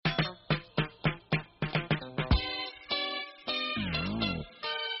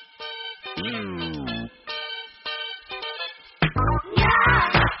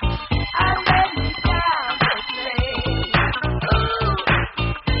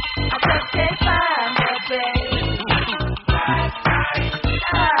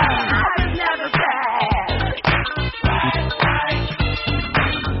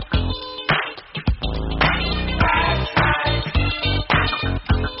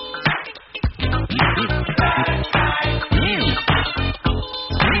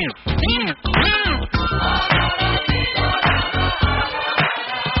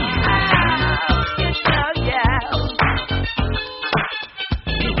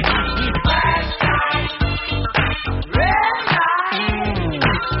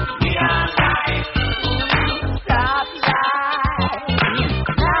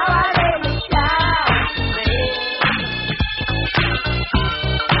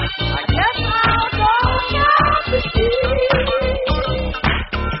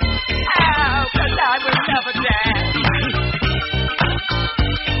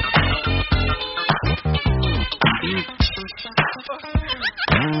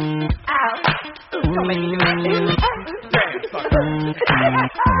Don't make me do that.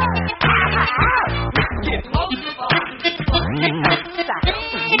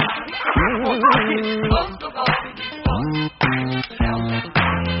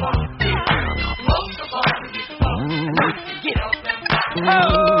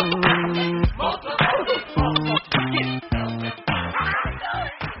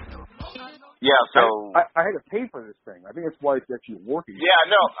 Yeah, so I had to pay for this thing. I think that's why it's actually working. Yeah,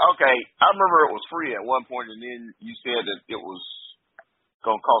 no, okay. I remember it was free at one point, and then you said that it was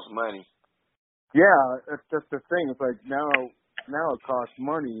gonna cost money. Yeah, that's the thing. It's like now it costs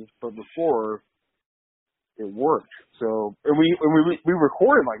money, but before it worked. So and we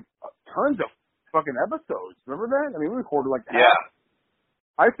recorded like tons of fucking episodes. Remember that? I mean, we recorded like yeah.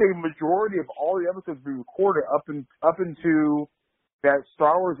 I think the majority of all the episodes we recorded up into that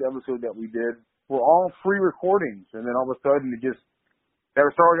Star Wars episode that we did were all free recordings, and then all of a sudden that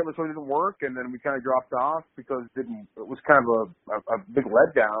Star Wars episode didn't work, and then we kind of dropped off because it was kind of a big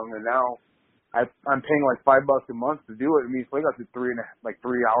letdown, and now I'm paying like $5 a month to do it. I mean, it's like up to 3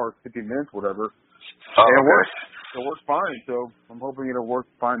 hours, 15 minutes, whatever. Oh, and it okay. works. It works fine, so I'm hoping it'll work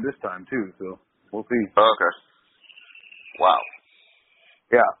fine this time too. So we'll see. Okay. Wow.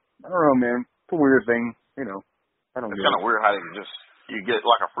 Yeah, I don't know, man. It's a weird thing, I don't It's know. kind of weird how you get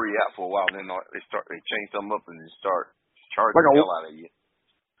like a free app for a while, and then they change something up and they start charging Like the hell out of you.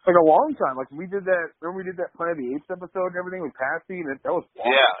 Like a long time. Like we did that. Remember we did that Planet of the Apes episode and everything with Patsy, and that was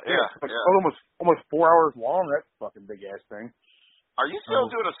long. Yeah. Like almost 4 hours long. That fucking big ass thing. Are you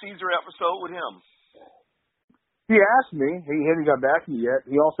still doing a Caesar episode with him? He asked me. He hadn't got back to me yet.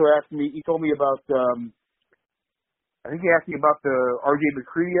 He also asked me. He told me about. I think he asked me about the R.J.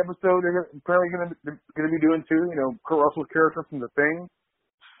 McCready episode. They're apparently going to be doing too. Kurt Russell's character from The Thing.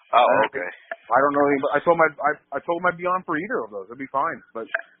 Oh, okay. I don't know. I told him I'd be on for either of those. It'd be fine. But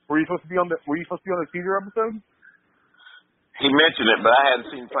were you supposed to be on the Caesar episode? He mentioned it, but I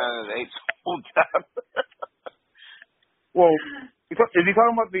hadn't seen Planet of the Apes the whole time. Well, is he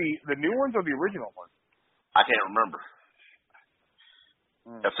talking about the new ones or the original ones? I can't remember.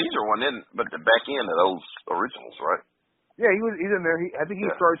 The Caesar one didn't, but the back end of those originals, right? Yeah, he's in there. I think he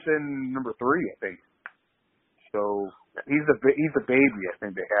starts in number 3. I think. So he's the baby. I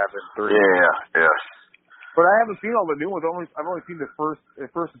think they have in 3. Yeah. But I haven't seen all the new ones. I've only seen the first and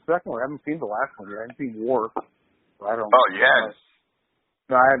second one. I haven't seen the last one yet. I haven't seen War. So I don't. Oh, you haven't?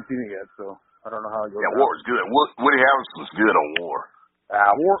 No, I haven't seen it yet. So I don't know how it goes. Yeah, War is good. Woody Harrelson's good on War.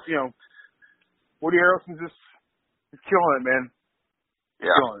 War. Woody Harrelson's just killing it, man.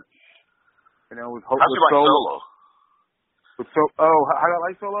 Yeah. Killing it. With How'd you like Solo? How do I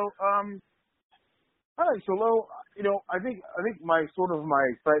like Solo? I like Solo. I think my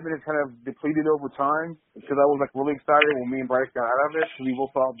excitement has kind of depleted over time because I was like really excited when me and Bryce got out of it. We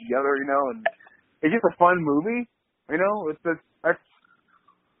both saw it together, and it's just a fun movie. That's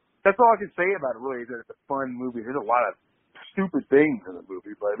all I can say about it. Really, is that it's a fun movie. There's a lot of stupid things in the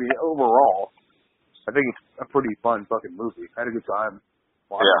movie, but I mean overall, I think it's a pretty fun fucking movie. I had a good time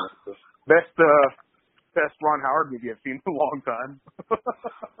watching it. So, best Ron Howard movie I've seen in a long time.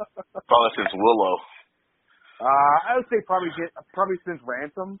 Probably since Willow. I would say probably since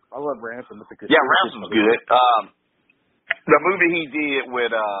Ransom. I love Ransom. It's a good. Yeah, Ransom's good. The movie he did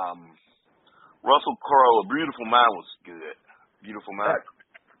with Russell Crowe, A Beautiful Mind, was good. Beautiful Mind.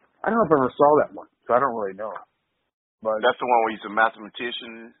 I don't know if I ever saw that one, so I don't really know. But that's the one where he's a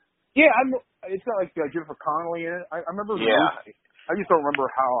mathematician. Yeah, it's got like Jennifer Connelly in it. I remember. Yeah. I just don't remember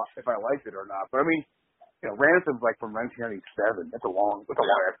if I liked it or not. But I mean, Ransom's like from 1997. That's a long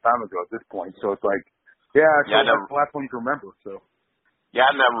time ago at this point. So it's like, that's the last one you can remember. So. Yeah,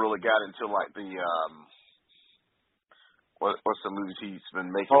 I never really got into like the what's the movies he's been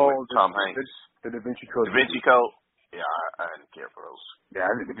making with Tom Hanks? The Da Vinci Code. Da Vinci Code. Yeah, I didn't care for those. Yeah,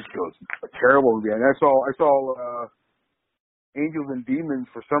 I think Da Vinci Code's a terrible movie. And I saw Angels and Demons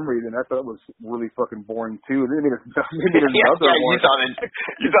for some reason. I thought it was really fucking boring too. And then maybe another one.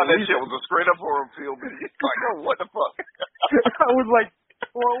 You thought that shit was a straight up horror film. It's like, oh, what the fuck? I was like,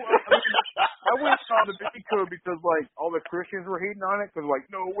 well, I went and saw the Da Vinci Code because like all the Christians were hating on it because like,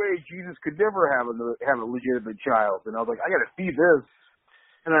 no way, Jesus could never have a legitimate child. And I was like, I got to see this.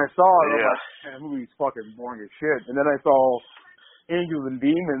 And I saw it. And I'm like, man, that movie's fucking boring as shit. And then I saw Angels and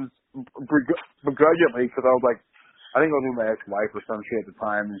Demons begrudgingly because I was like, I think I was with my ex-wife or some shit at the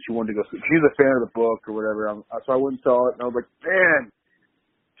time, and she wanted to go see. She's a fan of the book or whatever. So I went and saw it, and I was like, man,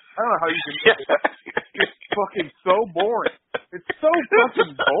 I don't know how you can make it. It's fucking so boring. It's so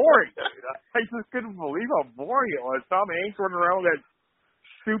fucking boring, dude. I just couldn't believe how boring it was. Tom Hanks running around with that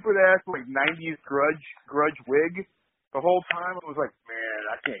stupid-ass, like, 90s grudge wig. the whole time I was like, man,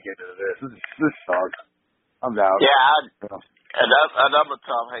 I can't get into this. This sucks. I'm out. Yeah, and I'm a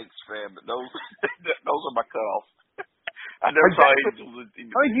Tom Hanks fan, but those those are my cutoffs. I never saw Angels.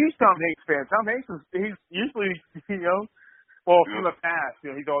 I'm a huge Tom Hanks fan. Tom Hanks he's usually, well, from the past,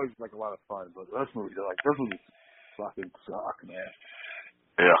 he's always like a lot of fun, but those movies fucking suck, man.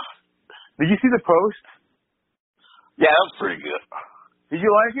 Yeah. Did you see The Post? Yeah, that was pretty good. Did you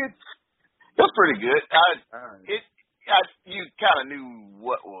like it? It was pretty good. You kind of knew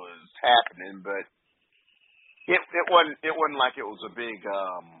what was happening, but it wasn't like it was a big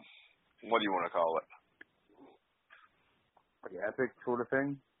what do you want to call it? Like epic sort of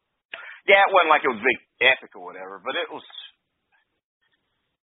thing. Yeah, it wasn't like it was big epic or whatever, but it was.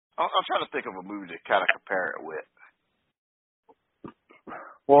 I'm trying to think of a movie to kind of compare it with.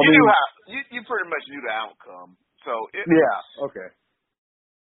 Well, you knew how you pretty much knew the outcome, so it was, okay.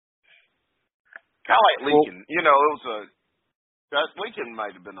 Kind of like Lincoln, it was Lincoln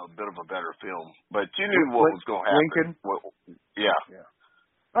might have been a bit of a better film, but you knew what was going to happen. Lincoln. Yeah.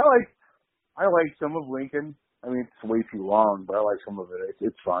 I like some of Lincoln. I mean, it's way too long, but I like some of it.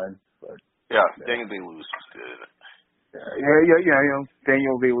 It's fine. But Daniel Day-Lewis was good in it. Yeah.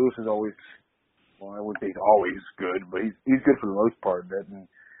 Daniel Day-Lewis is always. Well, I wouldn't say he's always good, but he's good for the most part of it. And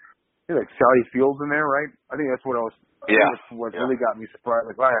like Sally Fields in there, right? I think that's what I was. That's what really got me surprised.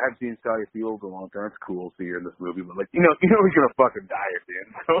 Like, wow, I haven't seen Sally Fields in a long time. It's cool to see her in this movie, but like, he's gonna fucking die at the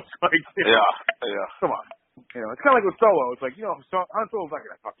end. So it's like, come on. It's kind of like with Solo. It's like, Han Solo's not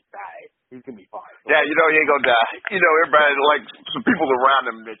gonna fucking die. He's gonna be fine. So, he ain't gonna die. Everybody like some people around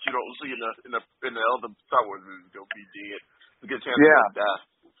him that you don't see in the other Star Wars movies gonna be dead. It's a good chance they're gonna die.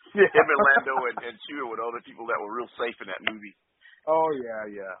 Yeah. Him and Lando and Chewie with other people that were real safe in that movie. Oh yeah.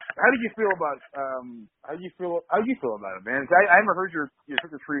 How did you feel about How did you feel about it, man? I haven't heard your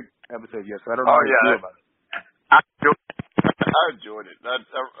Trick or Treat episode yet, so I don't know how you feel about it. I enjoyed it. I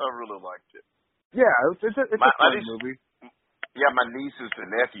really liked it. Yeah, it's a fun movie. Yeah, my nieces and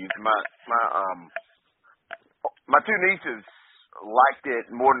nephews, my two nieces liked it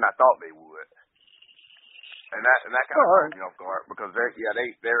more than I thought they would, and that kind of caught me off guard because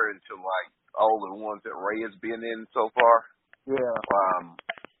they're into like all the ones that Ray has been in so far. Yeah.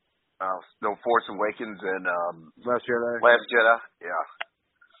 Force Awakens and Last Jedi. Yeah.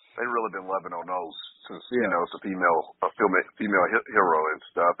 They've really been loving on those since it's a female hero and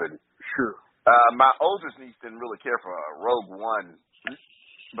stuff. And sure. My oldest niece didn't really care for Rogue One,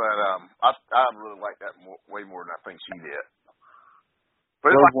 but I really like that way more than I think she did.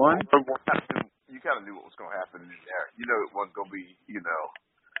 But Rogue One, you kind of knew what was going to happen in there. It wasn't going to be it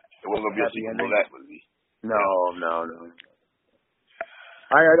wasn't going to be a sequel to that movie. No.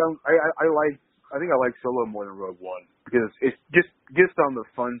 I think I like Solo more than Rogue One because it's just on the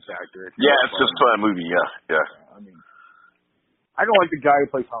fun factor. It's just a fun movie. Yeah. I mean, I don't like the guy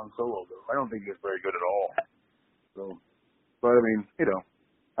who plays Han Solo though. I don't think he's very good at all. So, but I mean,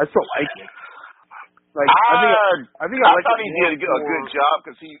 I still like it. Like I thought he did a good job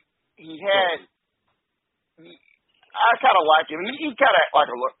because he had. I kind of like him. He kind of like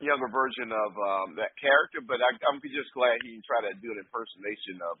a younger version of that character, but I'm just glad he tried to do an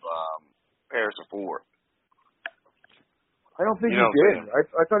impersonation of Harrison Ford. I don't think he did.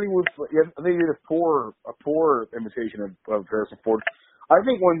 I thought he was. I think he did a poor imitation of Harrison Ford. I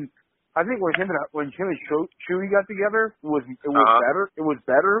think when him and Chewie got together, it was better. It was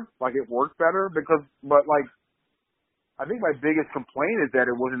better. Like it worked better but I think my biggest complaint is that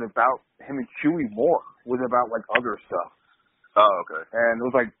it wasn't about him and Chewie more. It was about like other stuff. Oh, okay. And it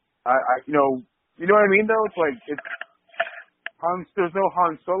was like you know what I mean though? It's like there's no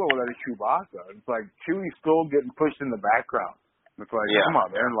Han Solo without a Chewbacca. It's like Chewie's still getting pushed in the background. It's like come on,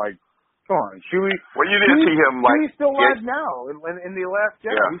 man, like come on, Chewie. Well, you didn't see him like Chewie's still alive now. In the Last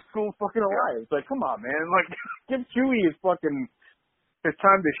Jedi, he's still fucking alive. It's like come on, man, like give Chewie his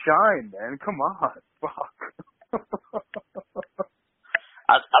time to shine, man. Come on, fuck.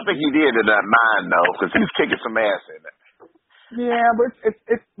 I think he did in that mind though, because he was kicking some ass in it. Yeah, but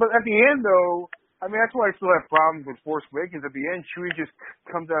but at the end though, I mean that's why I still have problems with Force Awakens. At the end, Chewie just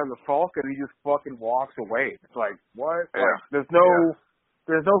comes out of the Falcon and he just fucking walks away. It's like what? Yeah. Like,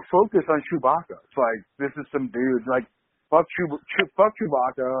 there's no focus on Chewbacca. It's like this is some dude like fuck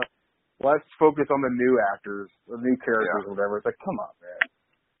Chewbacca. Let's focus on the new actors, the new characters, or whatever. It's like come on, man,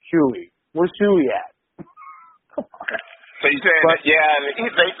 Chewie, where's Chewie at? Come on. So you're saying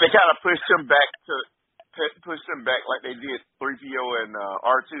they kind of pushed him back like they did 3PO and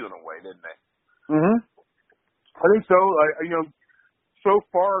R2 in a way, didn't they? Mhm. I think so. So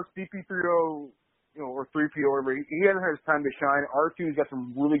far CP3O, or 3PO, whatever, he hasn't had his time to shine. R2's got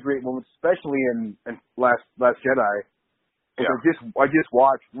some really great moments, especially in Last Jedi. which I just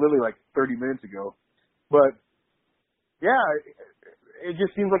watched literally like 30 minutes ago. But yeah, it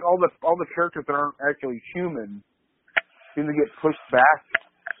just seems like all the characters that aren't actually human seem to get pushed back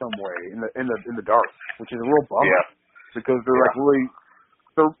some way in the dark, which is a real bummer because they're like really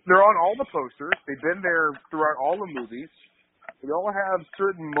they're on all the posters. They've been there throughout all the movies. They all have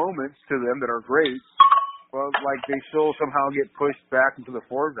certain moments to them that are great. Well, like they still somehow get pushed back into the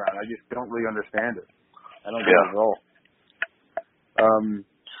foreground. I just don't really understand it. I don't get it at all.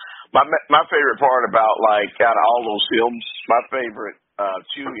 My favorite part about like out of all those films, my favorite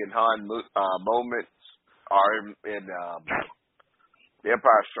Chewie and Han moments are in The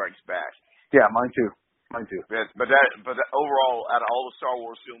Empire Strikes Back. Yeah, mine too. But overall, out of all the Star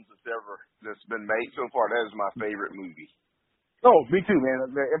Wars films that's been made so far, that is my favorite movie. Oh, me too,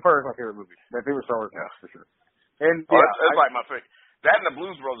 man. The Empire is my favorite movie. My favorite Star Wars movie, for sure. And that's like my favorite. That and the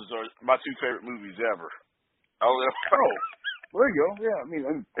Blues Brothers are my two favorite movies ever. Oh, there you go. Yeah, I mean,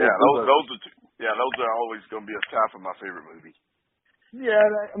 those are two. Yeah, those are always going to be a top of my favorite movie. Yeah,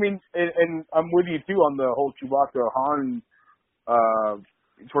 I mean, and I'm with you too on the whole Chewbacca Han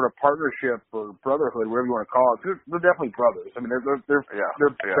sort of partnership or brotherhood, whatever you want to call it. They're definitely brothers. I mean,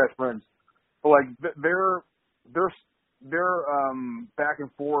 they're best friends. But like they're back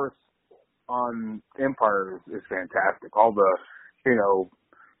and forth on Empire is fantastic. All the,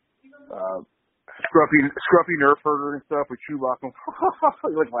 scruffy nerf herder and stuff with Chewbacca,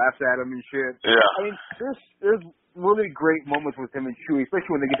 he like laughs at him and shit. Yeah. I mean, there's really great moments with him and Chewie, especially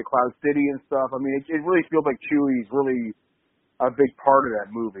when they get to Cloud City and stuff. I mean, it really feels like Chewie's really a big part of that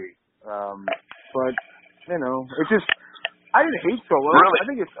movie. But it's just I didn't hate Solo. Really? I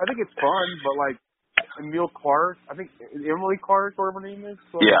think it's fun, but like. Emil Clark, I think Emily Clark, whatever her name is.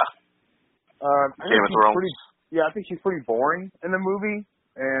 So, yeah. I think she's pretty boring in the movie,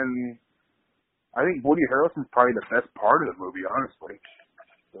 and I think Woody Harrelson's probably the best part of the movie, honestly.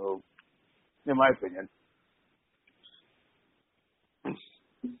 So, in my opinion, I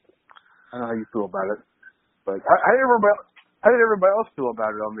don't know how you feel about it, but how did everybody else feel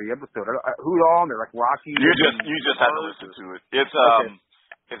about it on the episode? Who's all on there? Like Rocky? You just had to listen to it. It's okay.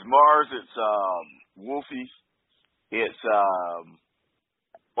 It's Mars. It's Wolfie. It's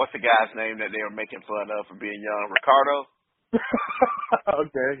what's the guy's name that they were making fun of for being young? Ricardo.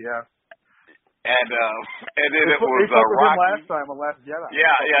 Okay, yeah. And then it was Rocky. Rocky. Last time on Last Jedi.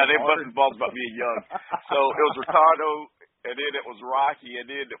 Yeah, they busted balls about being young. So it was Ricardo, and then it was Rocky, and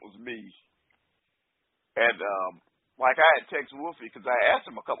then it was me. And like I had texted Wolfie because I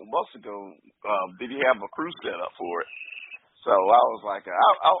asked him a couple months ago, did he have a crew set up for it? So I was like,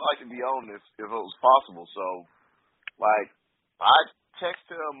 I would like to be on this if it was possible. So, like, I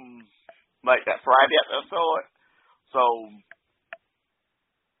texted him like that Friday after I saw it. So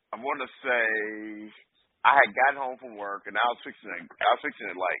I want to say I had gotten home from work and I was fixing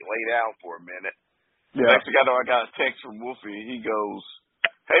to like lay down for a minute. Yeah. Next thing I know, I got a text from Wolfie. He goes,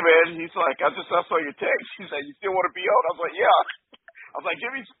 "Hey man," he's like, I saw your text. He said, "You still want to be on?" I was like, "Yeah." I was like,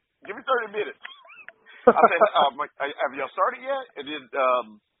 "Give me 30 minutes." I said, "Have y'all started yet?" And then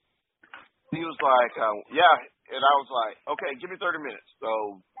he was like, "Yeah." And I was like, "Okay, give me 30 minutes."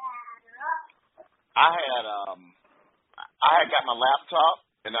 So I had got my laptop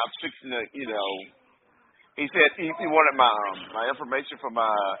and I was fixing to, he said he wanted my information for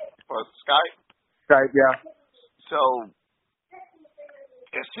Skype. Skype, yeah. So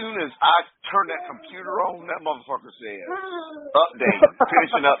as soon as I turned that computer on, that motherfucker said, "Update,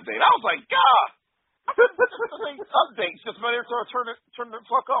 finish an update." I was like, God. Updates just my turn the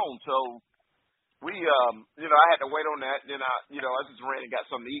fuck on. So we I had to wait on that. Then I just ran and got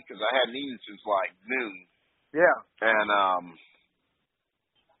something to eat because I hadn't eaten since like noon. Yeah. And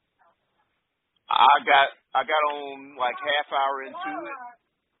I got on like half hour into it,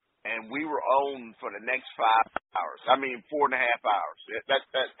 and we were on for the next 5 hours. I mean 4.5 hours. That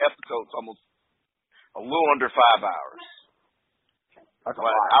episode's almost a little under 5 hours. But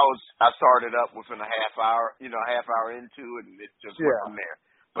I started up within a half hour into it, and it just went from there.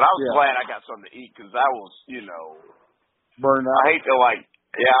 But I was glad I got something to eat because I was, burned out. I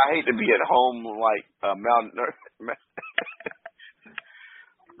hate to be at home like malnourished.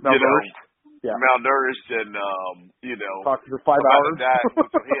 Malnourished and talking for 5 hours.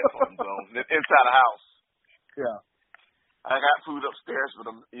 With some headphones on inside the house. Yeah. I got food upstairs with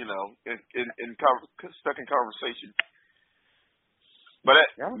them, stuck in conversation. But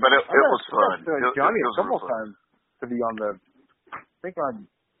it was fun. Johnny it a couple times to be on the. I think on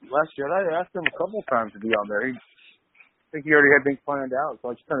Last Jedi, I asked him a couple times to be on there. I think he already had things planned out,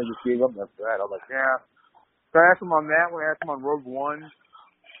 so I just kind of gave up after that. I was like, yeah. So I asked him on that one. I asked him on Rogue One.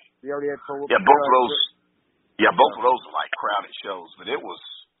 He already had told. Yeah, both of those. Yeah, both of those were like crowded shows, but it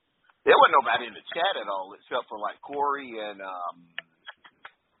wasn't nobody in the chat at all except for like Corey and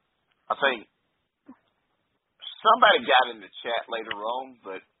I think somebody got in the chat later on,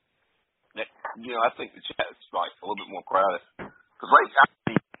 but I think the chat's like a little bit more crowded because like I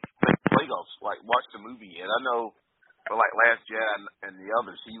think Legos like watched the movie, and I know for like Last Jedi and the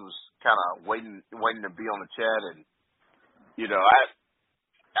others, he was kind of waiting to be on the chat, and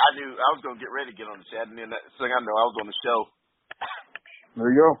I knew I was gonna get ready to get on the chat, and then that thing I know I was on the show. There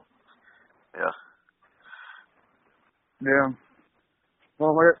you go. Yeah. Yeah.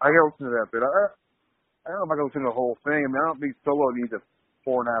 Well, I gotta listen to that bit. I don't know if I can listen to the whole thing. I mean, I don't think Solo needs a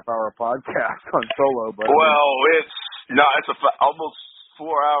 4.5-hour podcast on Solo, but it's almost 4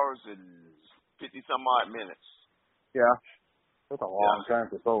 hours and 50-some odd minutes. Yeah, that's a long time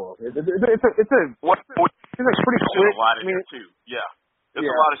for Solo. It's like pretty quick. A lot in there too. Yeah, there's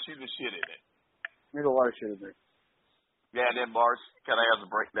a lot of shooting shit in it. There's a lot of shit in there. Yeah, and then Mars kind of has a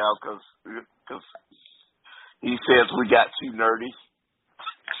breakdown because he says we got too nerdy.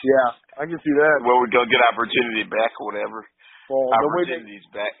 Yeah, I can see that. Well, we're gonna get our virginity back or whatever. Well, virginity's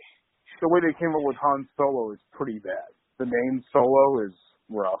back. The way they came up with Han Solo is pretty bad. The name Solo is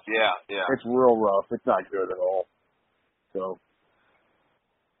rough. Yeah. It's real rough. It's not good at all. So,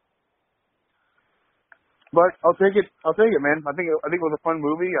 but I'll take it, man. I think it was a fun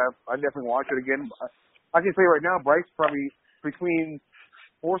movie. I definitely watch it again. I can say right now, Bryce probably between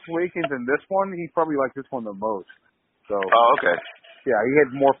Force Awakens and this one, he probably liked this one the most. So. Oh, okay. Yeah, he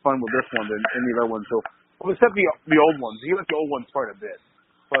had more fun with this one than any other one. So, well, except the old ones. He liked the old ones quite a bit.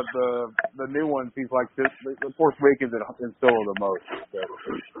 But the new ones, he's like the Force Awakens and Solo the most. So.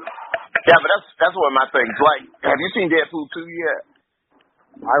 Yeah, but that's one of my things. Like, have you seen Deadpool 2 yet?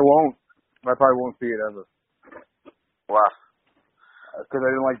 I won't. I probably won't see it ever. Why? Because I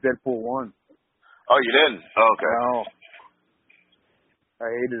didn't like Deadpool 1. Oh, you didn't? Oh, okay. No. I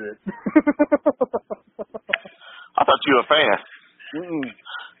hated it. I thought you were a fan. Mm-mm.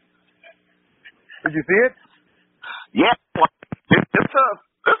 Did you see it? Yeah.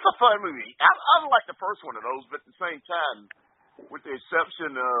 It's a fun movie. I don't like the first one of those, but at the same time, with the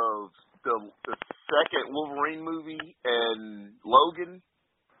exception of the second Wolverine movie and Logan,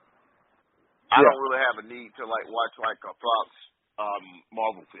 I don't really have a need to watch a Fox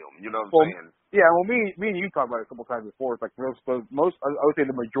Marvel film. You know what I'm saying? Yeah. Well, me and you talked about it a couple times before. It's like most. I would say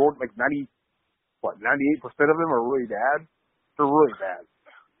the majority, 98% of them are really bad. They're really bad.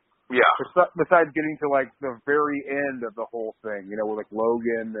 Yeah. Besides getting to the very end of the whole thing, with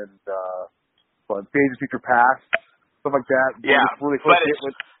Logan and Days of Future Past, stuff like that. Yeah. Really close hit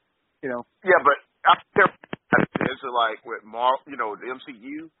with, Yeah, but it's with the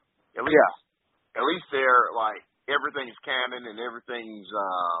MCU. At least they're everything's canon and everything's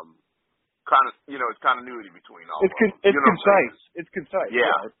it's continuity between all of them. It's concise. It's concise.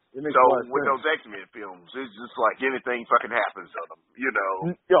 Yeah. It makes so a lot of with sense. those X-Men films, it's just anything fucking happens to them,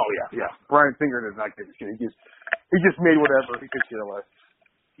 Oh yeah. Bryan Singer does not give a shit. He just made whatever. He could care less.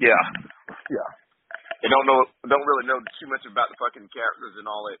 Yeah. Yeah. They don't really know too much about the fucking characters and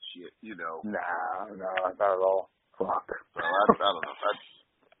all that shit, Nah, not at all. Fuck. So I don't know.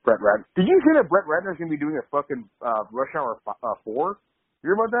 Brett Ratner. Did you hear that Brett Ratner's gonna be doing a fucking Rush Hour 4? You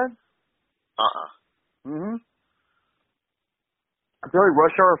hear about that? Mm-hmm. Apparently,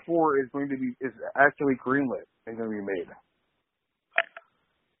 Rush Hour 4 is actually greenlit and going to be made.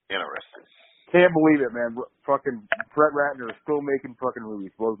 Interesting. Can't believe it, man. Fucking Brett Ratner is still making fucking movies.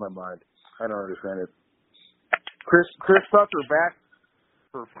 Blows my mind. I don't understand it. Chris Tucker back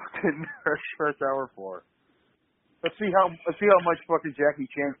for fucking Rush Hour 4. Let's see how much fucking Jackie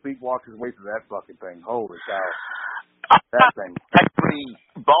Chan sleepwalks his way through that fucking thing. Holy cow. That thing. Actually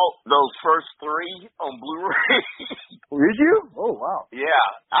bought those first 3 on Blu-ray. Did you? Oh, wow. Yeah.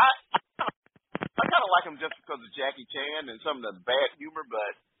 I kind of like them just because of Jackie Chan and some of the bad humor,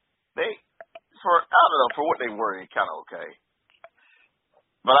 but I don't know, for what they were, they're kind of okay.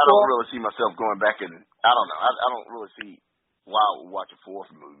 But I don't really see myself going back and, I don't know, I don't really see why I would watch a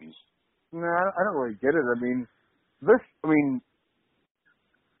 4th movie. No, I don't really get it.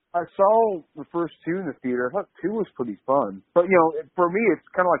 I saw the first 2 in the theater. I thought 2 was pretty fun. But, for me, it's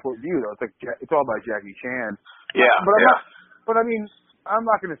kind of like what you, though. It's it's all about Jackie Chan. Yeah, I'm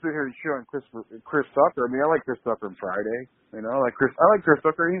not going to sit here and shit on Chris Tucker. I like Chris Tucker on Friday. I like Chris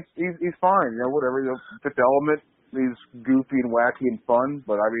Tucker. He's fine. Whatever. Fifth Element. He's goofy and wacky and fun.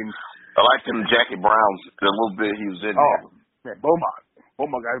 But, I liked him, Jackie Brown's, the little bit he was in there. Oh, man,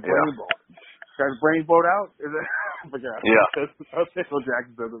 Beaumont got his brain blown. Got his brain blown out? Is it? Yeah. That's what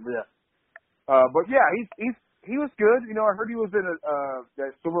Jackson says. Yeah. But yeah, he was good. You know, I heard he was in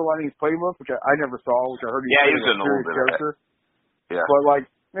that Silver Linings Playbook, which I never saw, which I heard he he was was in a little bit character. of that. Yeah. But like,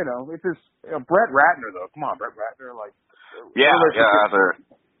 you know, it's just Brett Ratner though. Come on, Brett Ratner. Like, Yeah.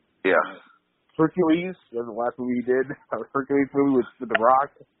 Hercules. That was the last movie he did. Hercules movie with The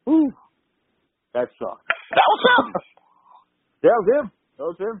Rock. Woo, that sucked. That was him. Yeah, that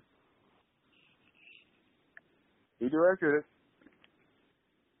was him. He directed it.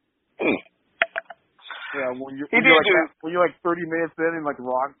 Yeah, when you're like 30 minutes in and like The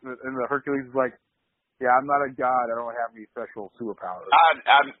Rock and the Hercules is like, yeah, I'm not a god. I don't have any special superpowers. I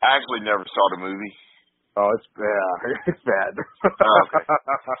actually never saw the movie. Oh, it's bad.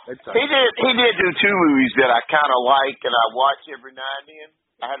 Okay. He did do two movies that I kind of like and I watch every now and then.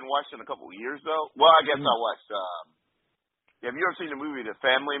 I hadn't watched in a couple of years though. Well, I guess I watched. Have you ever seen the movie The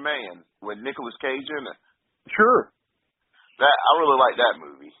Family Man with Nicolas Cage in it? Sure. I really like that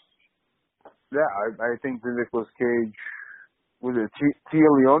movie. Yeah, I think the Nicolas Cage was it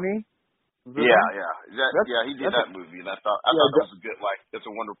Tia Leone? Yeah, he did that movie, and I thought that was a good, like, It's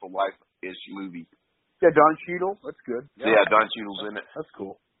a Wonderful Life-ish movie. Yeah, Don Cheadle, that's good. Yeah, Don Cheadle's in it. That's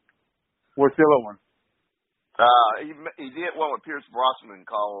cool. What's the other one? He did one with Pierce Brosnan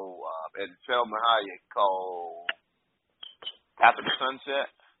called and Selma Hayek called After the Sunset.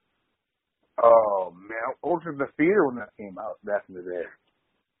 Oh man, I was in the theater when that came out back in the day.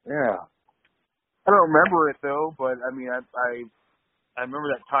 Yeah, I don't remember it though, but I mean, I remember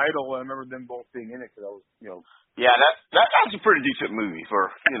that title. I remember them both being in it because I was, you know. Yeah, that's a pretty decent movie for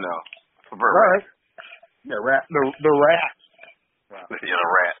right. The rat. Yeah, The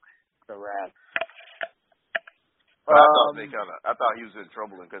rat. I thought he was in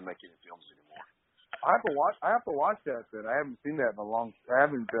trouble and couldn't make any films anymore. I have to watch that. Then I haven't seen that in a long. I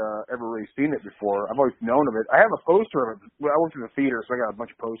haven't ever really seen it before. I've always known of it. I have a poster of it. Well, I worked in the theater, so I got a bunch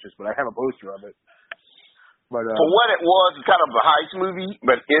of posters. But I have a poster of it. But for what it was, it's kind of a heist movie.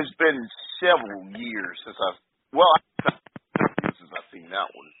 But it's been several years since I've seen that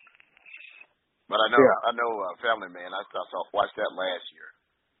one. But I know Family Man. I watched that last year.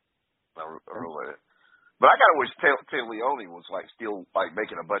 I really. But I gotta wish Tia Leone was like still like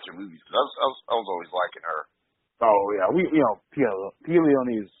making a bunch of movies. I was always liking her. Oh yeah, Tia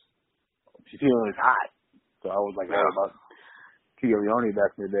Leone is hot. So I was like about Tia Leone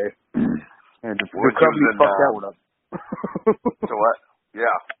back in the day. And the company fucked that one up. So what? Yeah.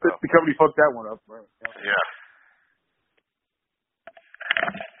 The company fucked that one up. Right? Yeah.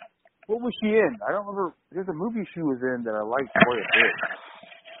 What was she in? I don't remember. There's a movie she was in that I liked quite a bit.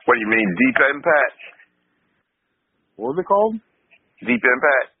 What do you mean, Deep Impact? What was it called? Deep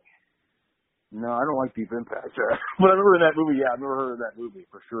Impact? No, I don't like Deep Impact. But I remember that movie. Yeah, I've never heard of that movie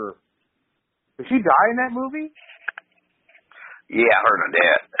for sure. Did she die in that movie? Yeah, I heard of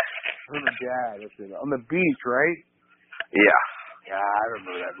that. Her dad. That's it. On the beach, right? Yeah. Yeah, I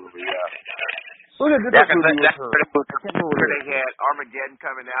remember that movie. Yeah. What was that movie with her? They had Armageddon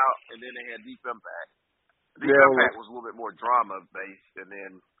coming out, and then they had Deep Impact. Deep Impact was a little bit more drama based, and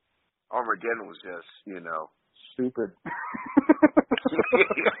then Armageddon was just, stupid.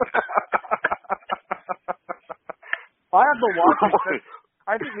 I have to watch it.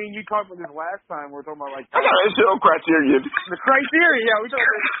 I think me and you talked about this last time. We were talking about like. I got a show Criterion. The Criterion, yeah. We talked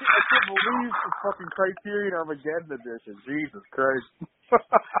about. I can't believe the fucking Criterion Armageddon edition. Jesus Christ.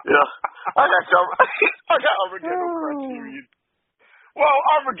 Yeah, I got Armageddon Criterion. Well,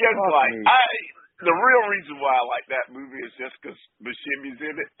 Armageddon's the real reason why I like that movie is just because Buscemi's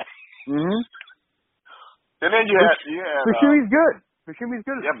in it. Mm-hmm. And then you had Buscemi's good. Buscemi's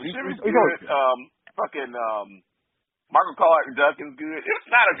good. Yeah, Buscemi's good. Michael Clarke Duncan's good. It's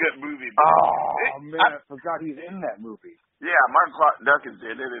not a good movie. Man, I forgot he's in that movie. Yeah, Michael Clarke Duncan's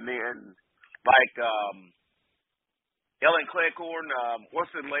in it, and then Ellen Cleghorn.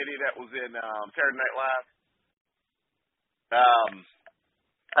 What's the lady that was in Saturday Night Live?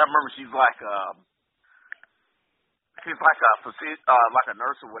 I remember she's like a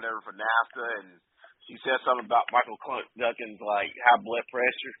nurse or whatever for NASA, and she said something about Michael Clarke Duncan's like high blood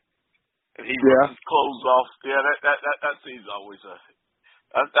pressure. And he rips his clothes off. Yeah, that scene's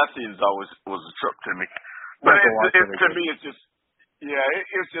always was a trip to me. But to me, it's just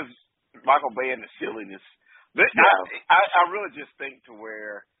it's just Michael Bay and the silliness. But I really just think to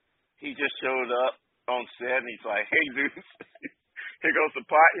where he just showed up on set and he's like, "Hey, dude, here goes the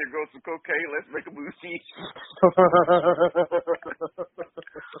pot, here goes some cocaine. Let's make a movie.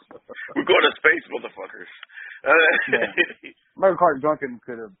 We're going to space, motherfuckers." Michael Clarke Duncan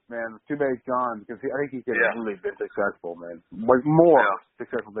could have, man. Too bad he's gone because I think he could have really been successful, man. Like more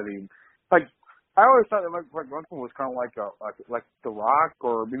successful than he. Like I always thought that Michael Clarke Duncan was kind of like The Rock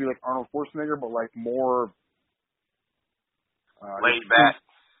or maybe like Arnold Schwarzenegger, but like more Laid back.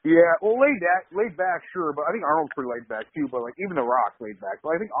 Yeah, well, laid back, sure, but I think Arnold's pretty laid back too. But like even The Rock laid back.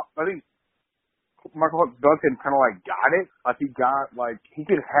 But I think Michael Duncan kind of like got it. Like he got like he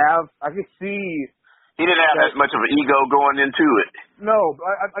could have. I could see. He didn't have that much of an ego going into it. No,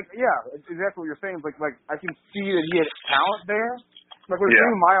 but yeah, exactly what you're saying. Like I can see that he had talent there. Like with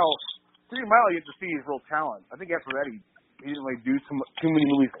Green Mile, you get to see his real talent. I think after that he didn't like do too many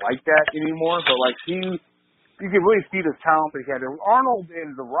movies like that anymore. But like you can really see the talent that he had there. With Arnold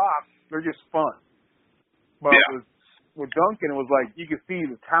and The Rock, they're just fun. But with Duncan, it was like you could see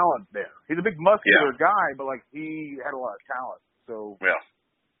the talent there. He's a big muscular guy, but like he had a lot of talent. So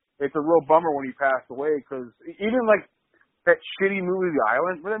it's a real bummer when he passed away because even like that shitty movie, The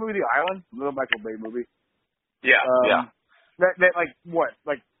Island. Remember that movie, The Island? The little Michael Bay movie. Yeah. That like what?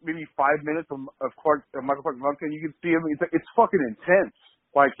 Like maybe 5 minutes of Michael Clark Duncan. You can see him. It's fucking intense.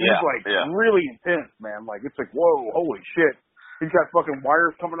 Like he's really intense, man. Like it's like whoa, holy shit. He's got fucking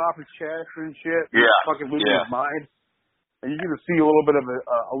wires coming off his chest and shit. Yeah. He's fucking losing his mind. And you get to see a little bit of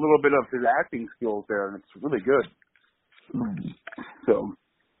his acting skills there, and it's really good. So,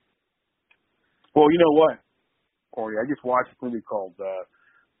 well, you know what, Corey? I just watched a movie called A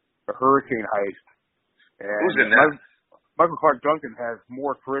Hurricane Heist. And who's in that? Michael Clark Duncan has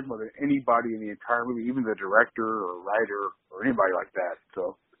more charisma than anybody in the entire movie, even the director or writer or anybody like that.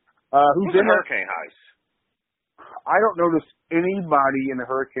 So, who's in Hurricane Heist? I don't notice anybody in the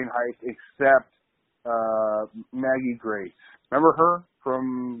Hurricane Heist except Maggie Grace. Remember her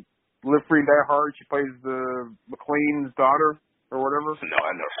from Live Free and Die Hard? She plays the McLean's daughter or whatever. No,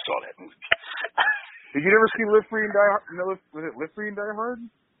 I never saw that movie. Did you never see Live Free and Die Hard? No, was it Live Free and Die Hard?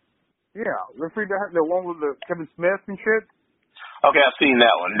 Yeah, Live Free and Die Hard. The one with the Kevin Smith and shit. Okay, I've seen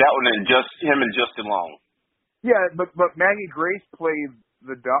that one. That one and him and Justin Long. Yeah, but Maggie Grace played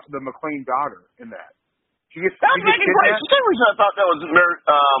the McLean daughter in that. She gets Maggie Grace. For some reason I thought that was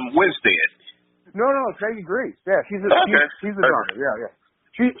Winstead. No, it's Maggie Grace. Yeah, she's the daughter. Yeah.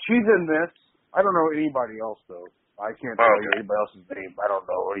 She's in this. I don't know anybody else though. I can't tell you anybody else's name. I don't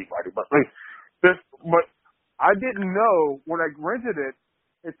know anybody. But like but I didn't know when I rented it.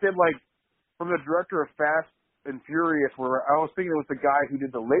 It said like from the director of Fast and Furious, where I was thinking it was the guy who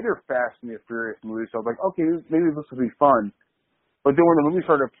did the later Fast and the Furious movies. So I was like, okay, maybe this will be fun. But then when the movie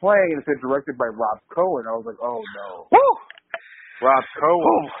started playing, it said directed by Rob Cohen. I was like, oh no. Woo! Rob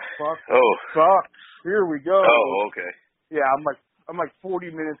Cohen. Fuck. Here we go. Oh, okay. Yeah, I'm like 40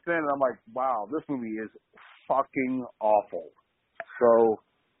 minutes in, and I'm like, wow, this movie is fucking awful. So,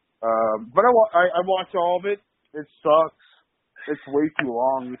 but I watched all of it. It sucks. It's way too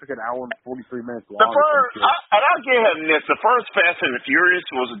long. It's like an hour and 43 minutes long. I'll give him this. The first Fast and the Furious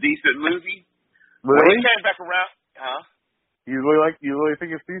was a decent movie. Really? When it came back around, You really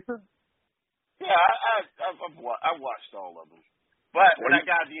think it's decent? Yeah, I watched all of them. But when I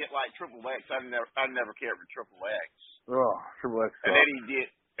got to get like Triple X, I never cared for Triple X. Oh, Triple X. And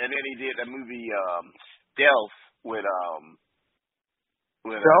then he did a movie Stealth with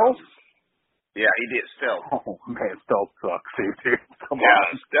Stealth? Yeah, he did Stealth. Oh man, Stealth sucks, dude. Come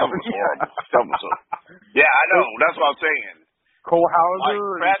on. Stealth was horrible. Yeah, I know. That's what I'm saying. Cole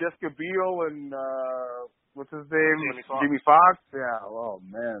Hauser and Jessica Biel and what's his name? Jimmy Fox. Yeah. Oh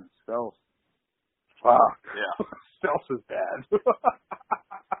man, Stealth. Fuck. Yeah. Stealth is bad.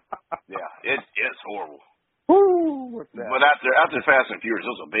 Yeah, it's horrible. Woo! What's that? But after Fast and Furious, it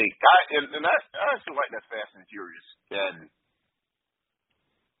was a big. I actually like that Fast and Furious. And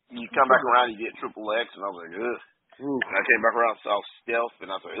you come back around, you get Triple X, and I was like, ugh. Ooh. And I came back around, saw Stealth, and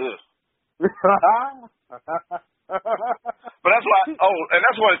I was like, ugh. But that's why. Oh, and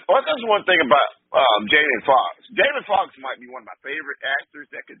that's one thing about Jamie Foxx. Jamie Foxx might be one of my favorite actors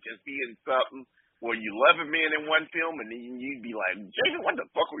that could just be in something where you love him in one film, and then you'd be like, Jamie, what the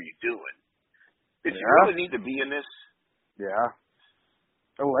fuck were you doing? Did you really need to be in this? Yeah.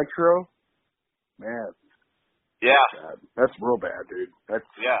 Electro, man. Yeah, that's real bad, dude. That's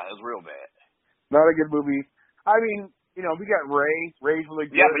real bad. Not a good movie. I mean, we got Ray. Ray's really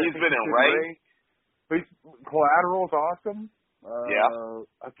good. Yeah, but he's been in Ray. Collateral's awesome.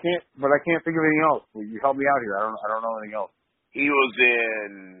 I can't think of anything else. Will you help me out here? I don't know anything else. He was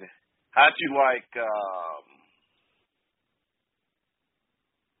in How'd You Like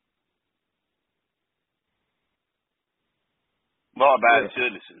Law Abiding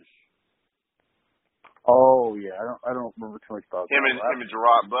Citizen. Oh yeah, I don't remember too much about him and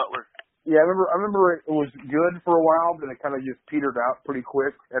Gerard Butler. Yeah, I remember it was good for a while, but it kind of just petered out pretty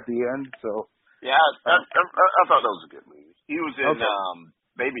quick at the end. So yeah, I thought that was a good movie. He was in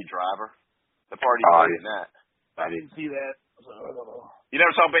Baby Driver. The party in that. I didn't see that. So, you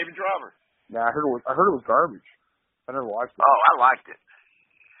never saw Baby Driver? Yeah, I heard it was garbage. I never watched it. Oh, I liked it.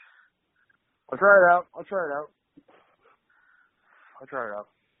 I'll try it out.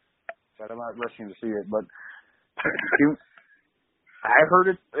 But I'm not rushing to see it. But I heard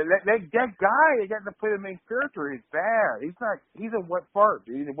it. That guy, they got to play the main character. He's bad. He's a wet fart,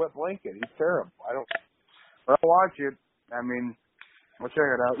 dude. He's a wet blanket. He's terrible. I'll watch it. I mean, I'll check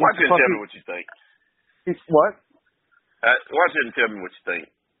it out. Watch it and tell me what you think. He's what? Watch it and tell me what you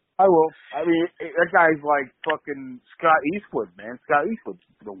think. I will. I mean, that guy's like fucking Scott Eastwood, man. Scott Eastwood's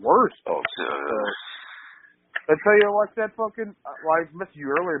the worst. Oh, I tell you, I watched that fucking. Well, I messaged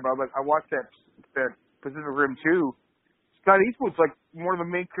you earlier about I watched that Pacific Rim 2. Scott Eastwood's like one of the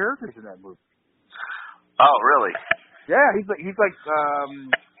main characters in that movie. Oh, really? Yeah, he's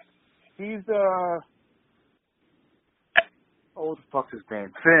what the fuck's his name?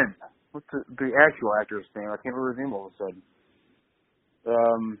 Finn. What's the actual actor's name? I can't remember his name all of a sudden.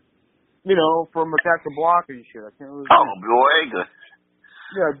 From Attack the Block and shit. I can't remember his name. Boyega.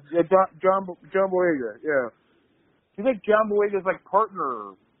 Yeah, John Boyega. Yeah, he's like John Boyega's like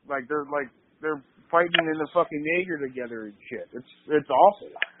partner. Like they're fighting in the fucking Jaeger together and shit. It's awful.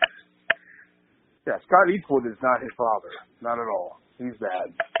 Yeah, Scott Eastwood is not his father. Not at all. He's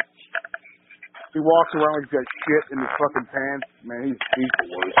bad. He walks around like he's got shit in his fucking pants. Man, he's the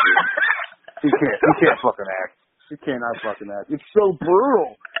worst. He can't fucking act. He cannot fucking act. It's so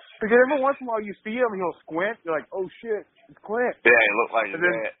brutal. Because every once in a while you see him and he'll squint. You're like, oh shit, it's Clint. Yeah, he looked like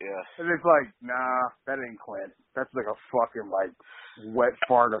that, yeah. And it's like, nah, that ain't Clint. That's like a fucking like wet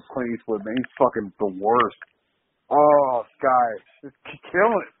fart of Clint Eastwood, man. He's fucking the worst. Oh, guy. Just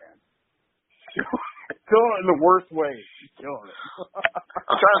killing it, man. Killing it in the worst way. He's killing it.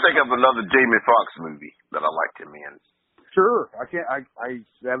 I'm trying to think of another Jamie Foxx movie that I liked him in. Sure. I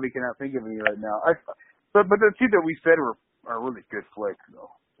sadly cannot think of any right now. But the two that we said are really good flicks,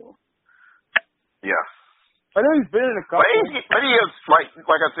 though. So. Yeah. I know he's been in a couple. But he is, like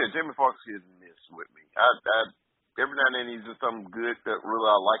I said, Jamie Foxx is in this with me. Every now and then he's in something good that really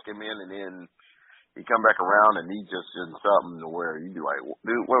I like him in, and then he come back around and he just in something to where you be like,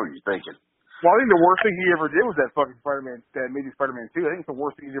 dude, what were you thinking? Well, I think the worst thing he ever did was that fucking Spider-Man, that Amazing Spider-Man 2. I think it's the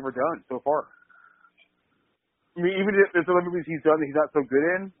worst thing he's ever done so far. I mean, even if there's other movies he's done that he's not so good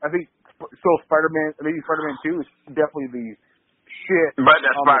in, I think still Amazing Spider-Man 2 is definitely the shit. But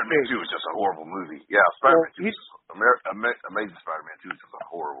that Spider-Man 2 is just a horrible movie. Yeah, Spider-Man 2 Amazing Spider-Man 2 is just a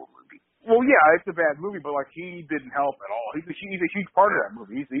horrible movie. Well, yeah, it's a bad movie, but like he didn't help at all. He's a huge part of that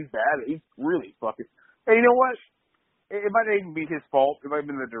movie. He's bad. He's really fucking. And you know what? It might not even be his fault. It might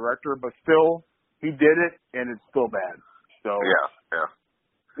have been the director, but still, he did it, and it's still bad. So yeah.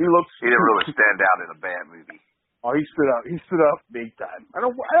 He didn't really stand out in a bad movie. Oh, he stood up. He stood up big time. I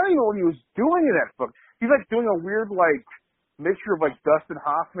don't even know what he was doing in that book. He's like doing a weird like mixture of like Dustin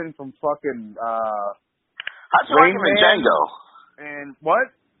Hoffman from fucking. How'd you like him in Django? And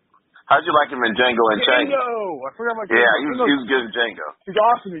what? How'd you like him in Django and Django? I forgot about Django. Yeah, he was good in Django. He's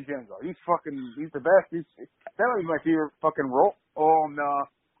awesome in Django. He's the best. That was my favorite fucking role. Oh, no.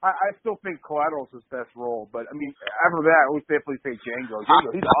 I still think Collateral's his best role, but I mean, after that, I would definitely say Django.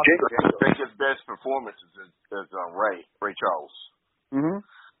 He's awesome in Django. I think his best performance is Ray Charles. Mm-hmm.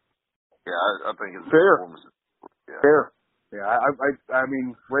 Yeah, I think his performance is fair. Yeah, I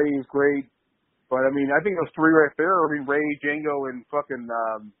mean, Ray is great, but I mean, I think those three right there. I mean, Ray, Django, and fucking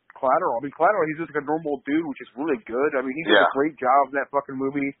Collateral. I mean, Collateral, he's just like a normal dude, which is really good. I mean, he did a great job in that fucking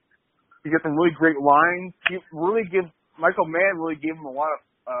movie. He got some really great lines. Michael Mann really gave him a lot of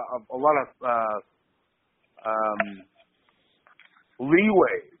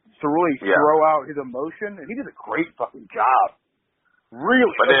leeway to really throw out his emotion, and he did a great fucking job.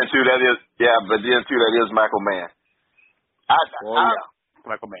 Really. But then too, that is Michael Mann.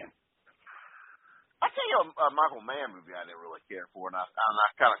 Michael Mann. I tell you a Michael Mann movie I didn't really care for, and I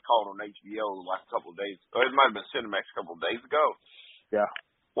kind of caught on HBO like a couple of days. Or it might have been Cinemax a couple of days ago. Yeah.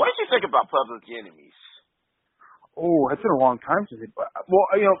 What did you think about Public Enemies? Oh, it's been a long time since it. Well,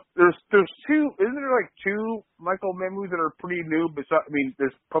 there's two. Isn't there like two Michael Mann movies that are pretty new? Besides, I mean,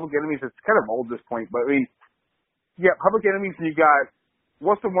 there's Public Enemies that's kind of old at this point, but I mean, yeah, Public Enemies, and you got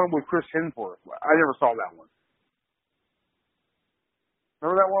what's the one with Chris Hemsworth? I never saw that one.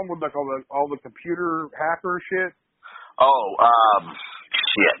 Remember that one with like all the computer hacker shit? Oh,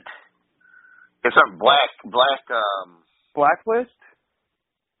 shit. It's a Blacklist?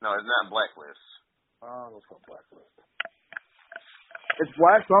 No, it's not Blacklist. Oh, it's called Blacklist. It's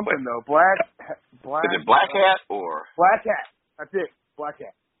Black something though. Black. Is it Black Hat or? Black Hat. That's it. Black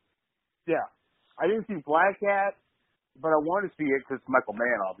Hat. Yeah, I didn't see Black Hat, but I wanted to see it because it's Michael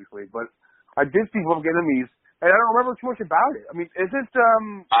Mann, obviously. But I did see Public Enemies. And I don't remember too much about it. I mean, is it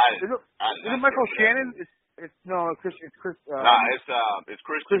Michael Shannon? It's no, it's Chris. It's Christian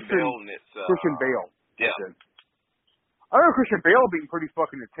Bale and it's Christian Bale. Yeah. I remember Christian Bale being pretty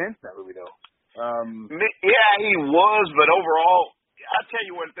fucking intense in that movie, though. Yeah, he was, but overall, I'll tell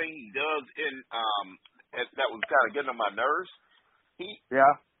you one thing he does that was kind of getting on my nerves. He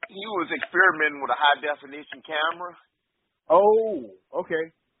was experimenting with a high definition camera. Oh, okay.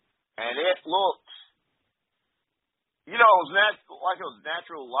 And it looked, it was like it was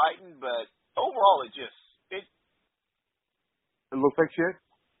natural lighting, but overall it looks like shit.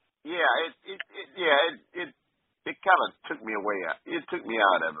 Yeah, it kind of took me away. It took me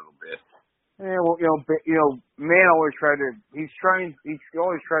out of it a little bit. Yeah, well, man always he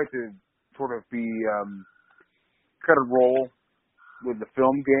always tried to sort of be, kind of roll with the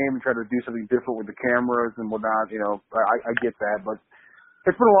film game and try to do something different with the cameras and whatnot. I get that, but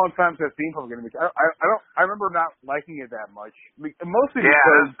it's been a long time since I've seen Public Enemy. I remember not liking it that much. Mostly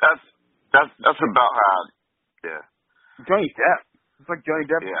because that's about how. Yeah. Johnny Depp. It's like Johnny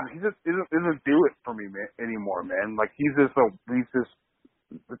Depp. Yeah. He just isn't do it for me anymore, man. Like it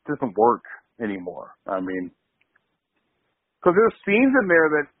doesn't work anymore. I mean, because there's scenes in there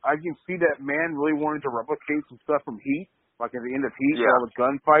that I can see that man really wanted to replicate some stuff from Heat, like at the end of Heat, all the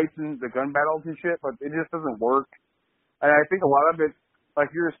gunfights and the gun battles and shit, but it just doesn't work. And I think a lot of it,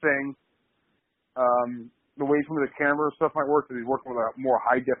 like you were saying, the way some of the camera stuff might work, is he's working with a more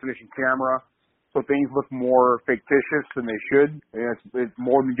high definition camera, so things look more fictitious than they should. And it's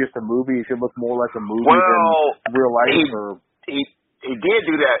more than just a movie. It should look more like a movie than real life. He did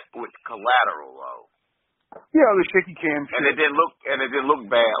do that with Collateral, though. Yeah, the shaky cam shit. And it didn't look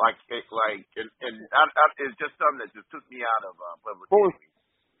bad. It's just something that just took me out of Public Enemy.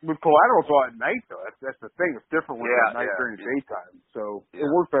 With Collateral, it's all at night, though. That's the thing. It's different when it's at night during the daytime. So it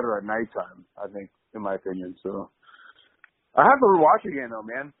works better at nighttime, I think, in my opinion. So I have to rewatch it again, though,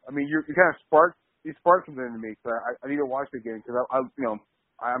 man. I mean, you kind of sparked something in me. So I need to watch it again because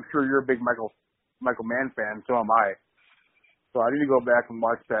I'm sure you're a big Michael Mann fan. So am I. So I need to go back and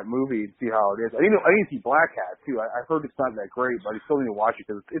watch that movie and see how it is. I need to see Black Hat too. I heard it's not that great, but I still need to watch it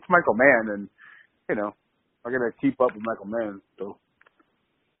because it's Michael Mann, and I gotta keep up with Michael Mann. So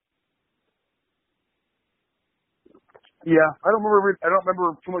yeah, I don't remember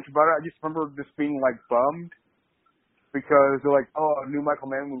too much about it. I just remember just being like bummed because they're like, oh, a new Michael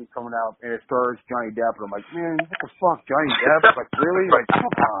Mann movie coming out and it stars Johnny Depp, and I'm like, man, what the fuck, Johnny Depp? Like really? Like come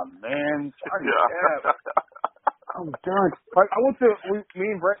on, man, Johnny Depp. I'm done. I went to when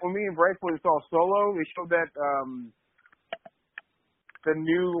me and Bryce saw Solo. They showed that the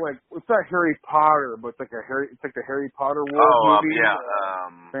new it's not Harry Potter, but it's like the Harry Potter world movie.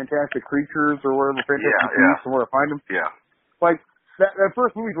 Fantastic Creatures or whatever, Fantastic Beasts or where to find them. Yeah. Like that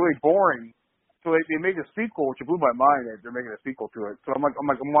first movie's really boring, so they made a sequel, which blew my mind. They're making a sequel to it. So I'm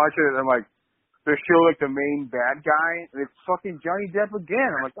watching it, and I'm like, they show the main bad guy, and it's fucking Johnny Depp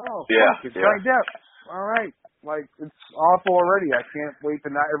again. I'm like, oh, fuck, it's Johnny Depp. All right. Like, it's awful already. I can't wait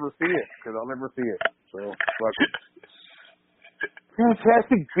to not ever see it, because I'll never see it. So,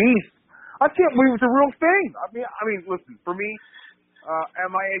 Fantastic Beasts. I can't believe it's a real thing. I mean, listen, for me,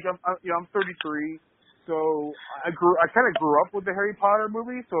 at my age, I'm 33, so I kind of grew up with the Harry Potter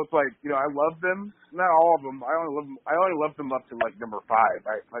movies, so it's like, I love them. Not all of them. I only love them up to number 5.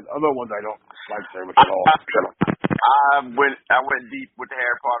 Like other ones I don't like very much at all. I went deep with the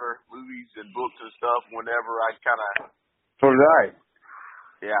Harry Potter movies and books and stuff whenever I kind of. So did I.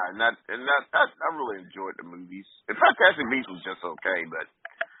 Yeah, and I really enjoyed the movies. And Fantastic Beasts was just okay, but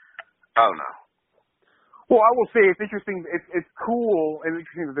I don't know. Well, I will say it's interesting. It's cool and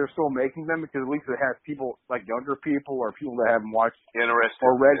interesting that they're still making them because at least it has people like younger people or people that haven't watched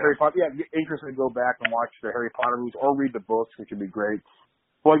or read Harry Potter. Yeah, interested to go back and watch the Harry Potter movies or read the books, which would be great.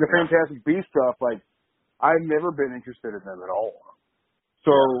 But the Fantastic Beasts stuff, I've never been interested in them at all.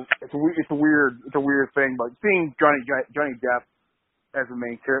 So it's a weird thing. But seeing Johnny Depp as the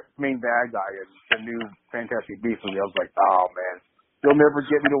main bad guy in the new Fantastic Beasts movie, I was like, oh man, you'll never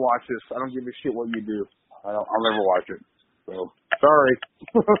get me to watch this. I don't give a shit what you do. I'll never watch it. So sorry.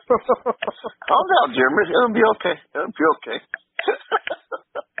 Calm down, Jeremy. It'll be okay.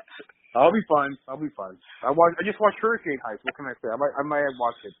 I'll be fine. I just watched Hurricane Heist. What can I say? I might have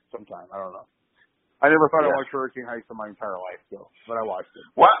watched it sometime. I don't know. I never thought I watched Hurricane Heist in my entire life, but I watched it.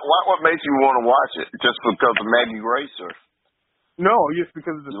 What makes you want to watch it? Just because of Maggie Grace, or? No, just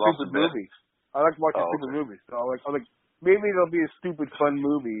because it's a stupid movie. I like watching stupid movies. So I like maybe it'll be a stupid fun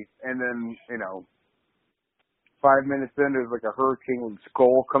movie, and then 5 minutes in there's a hurricane with a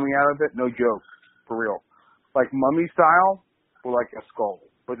skull coming out of it. No joke, for real. Like Mummy style, or like a skull,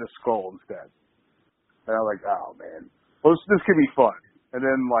 but a skull instead. And I'm like, oh man, well this could be fun. And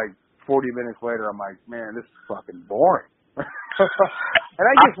then 40 minutes later, I'm like, man, this is fucking boring. And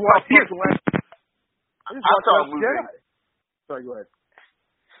I just watched saw a movie. Jedi. Sorry, go ahead.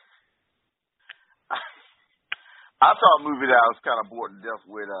 I saw a movie that I was kind of bored to death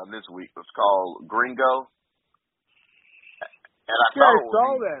with this week. It's called Gringo. And I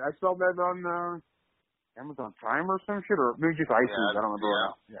saw that. I saw that on Amazon Prime or some shit, or maybe just iTunes. I don't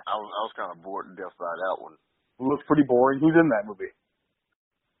remember. Yeah. I was kind of bored to death by that one. It looks pretty boring. Who's in that movie?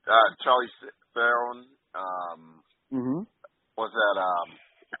 Charlie Theron. Was that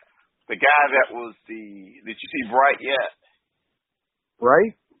the guy that was Did you see Bright yet?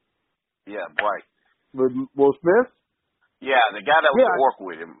 Bright? Yeah, Bright. With Will Smith? Yeah, the guy that was at work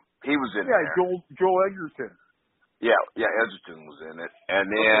with him. He was in there. Yeah, Joel Edgerton. Yeah, Edgerton was in it.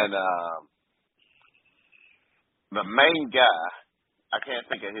 And then the main guy, I can't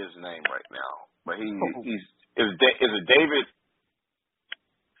think of his name right now, but is it David?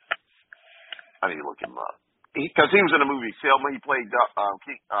 I need to look him up. Because he was in the movie Selma. He played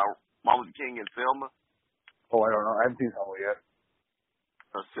Martin Luther King in Selma. Oh, I don't know. I haven't seen Selma yet.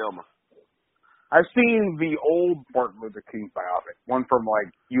 Selma. I've seen the old Martin Luther King biopic, one from like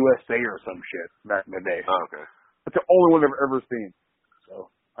USA or some shit back in the day. Oh, okay. It's the only one I've ever seen.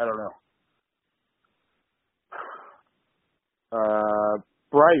 So, I don't know.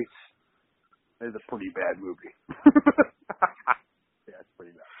 Bright is a pretty bad movie. Yeah, it's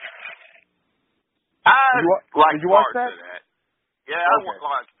pretty bad. Did you watch that? Of that. Yeah, I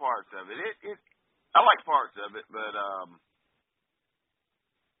liked parts of it. I like parts of it, but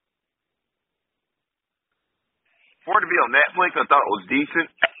for it to be on Netflix, I thought it was decent,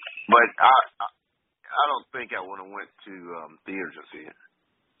 but I don't think I would have went to theaters to see it.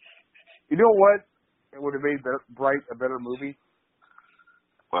 You know what? It would have made Bright a better movie.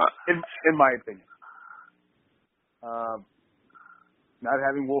 What? In my opinion. Not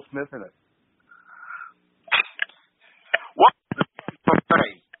having Will Smith in it. What?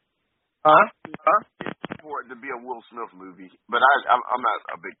 Okay. Huh? For it to be a Will Smith movie, but I'm not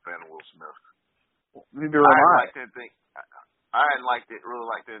a big fan of Will Smith. Neither am I. I hadn't really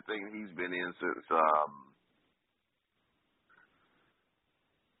liked anything he's been in since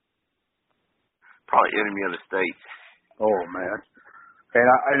probably Enemy of the State. Oh man, and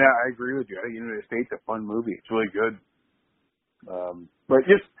I agree with you. I think Enemy of the State's a fun movie. It's really good. But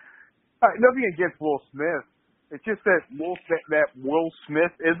just nothing against Will Smith. It's just that Will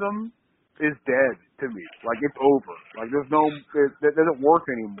Smith-ism is dead to me. Like, it's over. Like, that doesn't work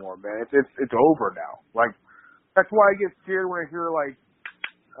anymore, man. It's over now. Like, that's why I get scared when I hear like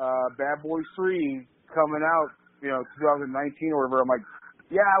Bad Boys 3 coming out, 2019 or whatever. I'm like,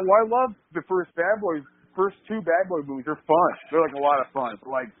 yeah, well, I love the first two Bad Boy movies. They're fun. They're like a lot of fun. But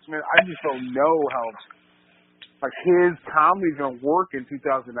like, man, I just don't know how like his comedy's gonna work in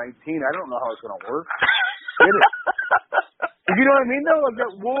 2019. I don't know how it's gonna work. You know what I mean though? Like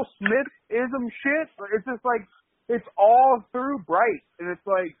that Will Smith-ism shit. It's just like it's all through Bright, and it's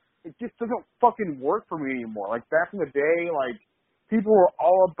like it just doesn't fucking work for me anymore. Like back in the day, like people were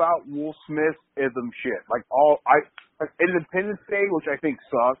all about Will Smith-ism shit. Like Independence Day, which I think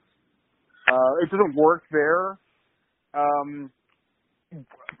sucks. It doesn't work there.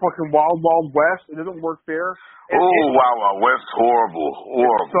 Fucking Wild Wild West, it doesn't work there. Wild Wild West, horrible.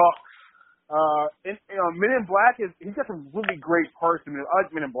 Men in Black he's got some really great parts in it. I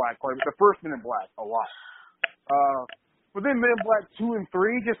like Men in Black quite a bit. The first Men in Black a lot. But then Men in Black 2 and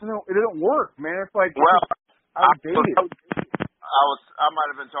 3 it doesn't work, man. It's like outdated. I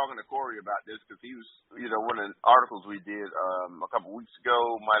might have been talking to Corey about this because he was, one of the articles we did a couple weeks ago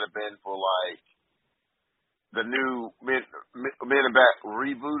might have been for like the new Men in Black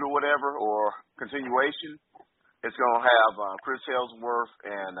reboot or whatever or continuation. It's gonna have Chris Hemsworth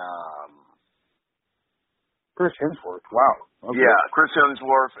and Chris Hemsworth. Wow. Okay. Yeah, Chris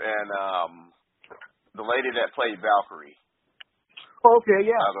Hemsworth and the lady that played Valkyrie. Oh, okay,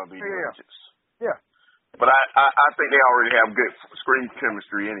 yeah. Are gonna be yeah. But I think they already have good screen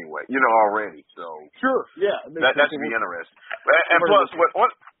chemistry anyway. Already. So sure, yeah. That should be interesting. And plus,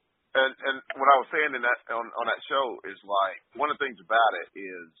 and what I was saying in that on that show is like one of the things about it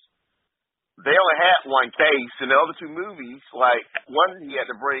is they only had one case, and the other two movies, like one he had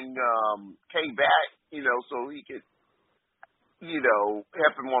to bring Kay back, so he could,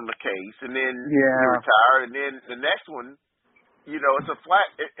 help him on the case, and then he retired, and then the next one, it's a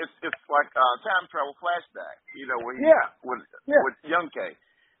it's like time travel flashback, where he with young Kay.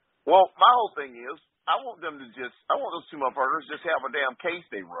 Well, my whole thing is I want those two motherfuckers just have a damn case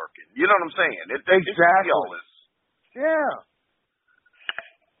they working. You know what I'm saying? Exactly. All this. Yeah.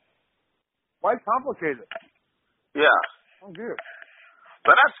 Why complicate it? Yeah. Oh, good.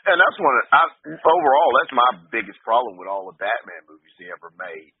 But that's one of, overall, that's my biggest problem with all the Batman movies he ever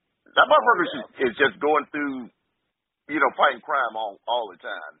made. That motherfucker is just going through, fighting crime all the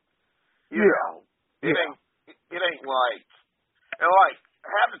time. You know, it ain't like, like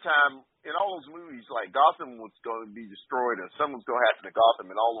half the time in all those movies, like Gotham was going to be destroyed or something's going to happen to Gotham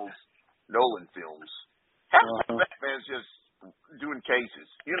in all those Nolan films. Half the time Batman's just doing cases.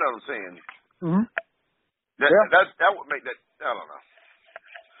 You know what I'm saying? Mm-hmm. That would make that. I don't know.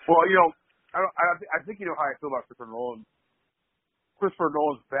 Well, I think you know how I feel about Christopher Nolan. Christopher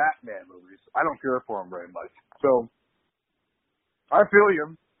Nolan's Batman movies. I don't care for him very much. So I feel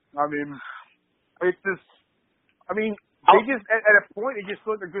you. I mean, it's just. I mean, they just at a point they just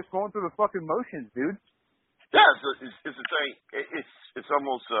feel like they're just going through the fucking motions, dude. Yeah, it's the thing. It's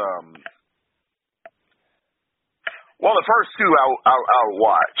almost. Well, the first two I'll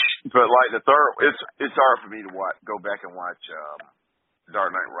watch, but like the third, it's hard for me to go back and watch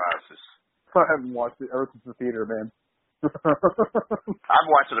Dark Knight Rises. I haven't watched it ever since the theater, man. I've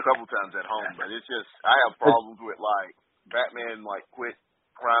watched it a couple times at home, but it's just I have problems with like Batman quit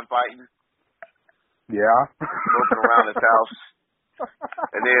crime fighting. Yeah. Looking around his house,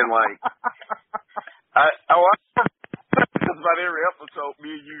 and then because about every episode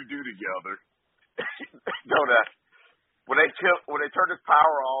me and you do together, don't I? When they turn his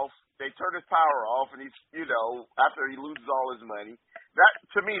power off, and he's after he loses all his money. That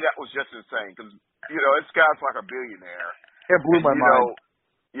to me that was just insane because this guy's like a billionaire. It blew my mind.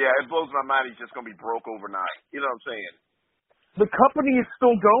 Yeah, it blows my mind. He's just gonna be broke overnight. You know what I'm saying? The company is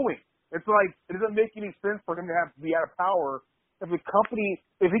still going. It's like it doesn't make any sense for him to have to be out of power if he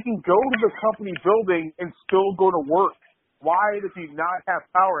can go to the company building and still go to work. Why does he not have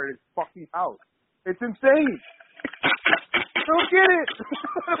power at his fucking house? It's insane. I don't get it.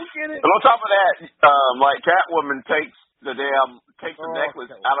 I don't get it. And on top of that, like Catwoman takes the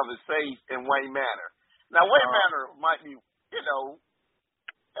necklace out of his safe in Wayne Manor. Now Wayne Manor might be,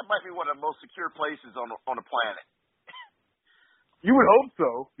 that might be one of the most secure places on the planet. You would hope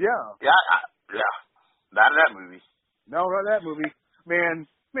so. Yeah. Yeah. Yeah. Not in that movie. No, not that movie. Man,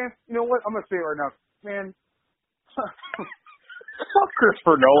 you know what? I'm gonna say it right now. Man, fuck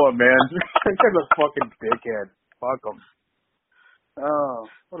Christopher Nolan, man. That guy's a fucking dickhead. Fuck him. Oh,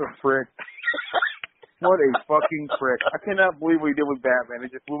 what a prick. What a fucking prick. I cannot believe what he did with Batman.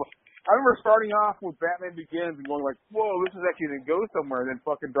 It just blew my... I remember starting off with Batman Begins and going like, whoa, this is actually going to go somewhere. And then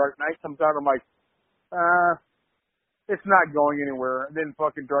fucking Dark Knight comes out. I'm like, it's not going anywhere. And then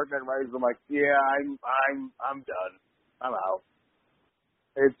fucking Dark Knight Rises. I'm like, yeah, I'm done. I'm out.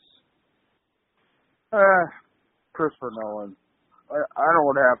 It's Christopher Nolan. I don't know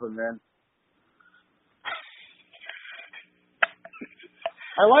what happened, man.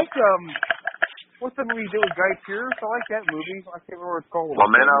 I like what's the movie he did with Guy Pearce? I like that movie. I can't remember what it's called.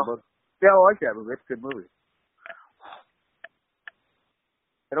 Memento. Yeah, I like that movie. It's a good movie.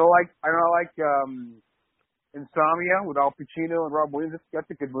 And I like Insomnia with Al Pacino and Rob Williams. That's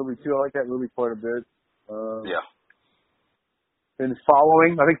a good movie too. I like that movie quite a bit. Yeah. And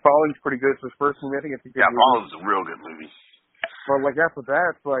Following. I think Following's pretty good. It's his first movie. I think it's a good movie. Yeah, Following's a real good movie. But like after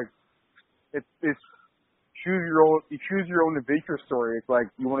that, it's like it's choose your own adventure story. It's like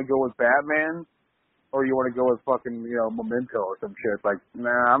you want to go with Batman or you want to go with fucking Memento or some shit. It's like,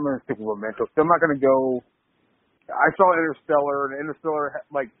 nah, I'm gonna stick with Memento. So I'm not gonna go. I saw Interstellar, and Interstellar,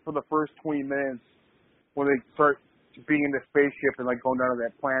 like for the first 20 minutes when they start being in the spaceship and like going down to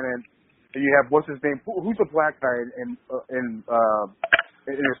that planet, and you have what's his name? Who's the black guy in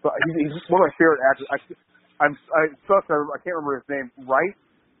Interstellar? He's one of my favorite actors. I can't remember his name. Wright?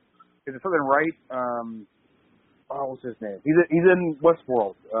 Is it something Wright? What's his name? He's in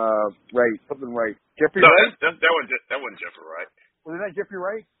Westworld. Right, something Wright. Jeffrey Wright? That wasn't Jeffrey Wright. Was that Jeffrey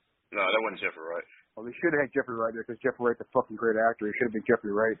Wright? No, that wasn't Jeffrey Wright. Well, they should have had Jeffrey Wright there because Jeffrey Wright's a fucking great actor. He should have been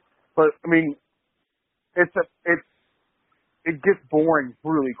Jeffrey Wright. But I mean, it gets boring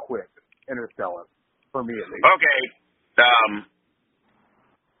really quick. Interstellar, for me at least. Okay.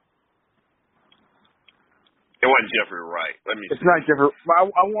 It wasn't Jeffrey Wright. Let me see. It's not Jeffrey.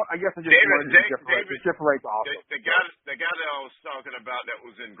 I guess I just wanted Jeffrey Wright. Jeffrey Wright's awesome. The guy that I was talking about that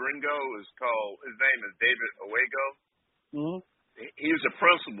was in Gringo his name is David Owego. Mm-hmm. He was a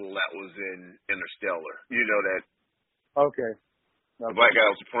principal that was in Interstellar. You know that? Okay. The black guy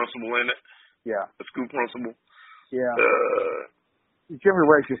was a principal in it? Yeah. The school principal? Yeah. Jeffrey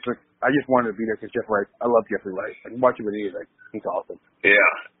Wright I just wanted to be there because Jeffrey Wright. I love Jeffrey Wright. I can watch him with anything. He's awesome. Yeah.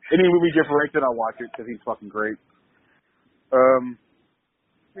 Any movie Jeffrey Wright did, I'll watch it because he's fucking great.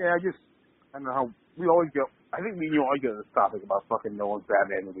 Yeah, I don't know how we always go. I think we always get this topic about fucking Nolan's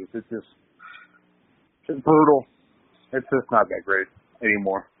Batman movies. It's just brutal. It's just not that great.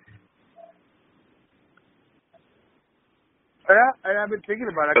 anymore. And I've been thinking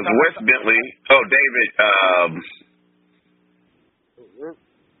about it. Because Wes Bentley, David,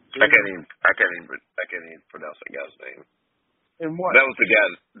 I can't even pronounce that guy's name. And what? That was the guy,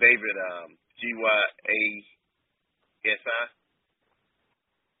 David, Gyasi.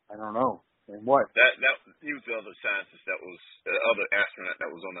 I don't know. And what? That he was the other scientist that was the other astronaut that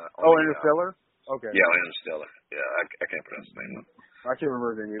was on the. Interstellar. Okay. Yeah, Interstellar. Yeah, I can't pronounce his name. I can't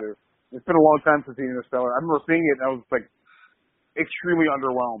remember his name either. It's been a long time since I've seen Interstellar. I remember seeing it and I was like extremely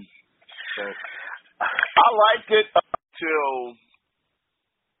underwhelmed. So. I liked it up until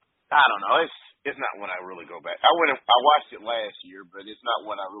I don't know. It's not when I really go back. I watched it last year, but it's not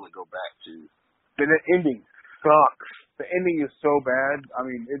when I really go back to. And the ending sucks. The ending is so bad. I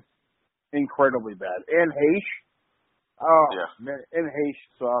mean, it's incredibly bad. Anne Heche. Oh man, Anne Heche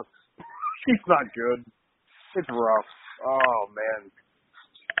sucks. She's not good. It's rough. Oh man.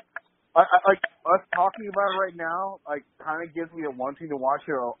 I like us talking about it right now. Like, kind of gives me a wanting to watch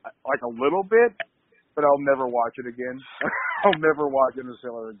it, like a little bit, but I'll never watch it again. I'll never watch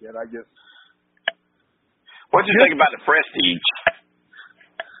Interstellar again. What do you think about The Prestige?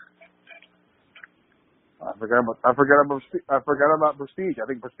 I forgot about Prestige. I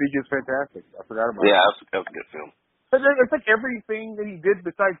think Prestige is fantastic. I forgot about it. Yeah, that's a good film. It's like everything that he did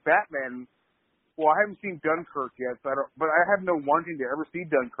besides Batman. Well, I haven't seen Dunkirk yet, so but I have no wanting to ever see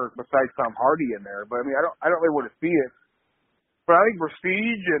Dunkirk besides Tom Hardy in there. But I mean, I don't really want to see it. But I think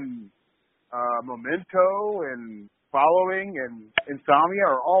Prestige and Memento and Following and Insomnia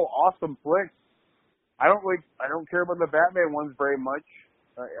are all awesome flicks. I don't care about the Batman ones very much,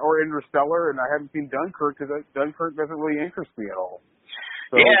 or Interstellar, and I haven't seen Dunkirk because Dunkirk doesn't really interest me at all.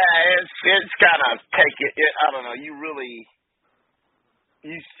 So, yeah, it's kind of I don't know.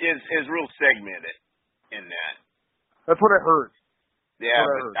 It's real segmented in that. That's what I heard. Yeah,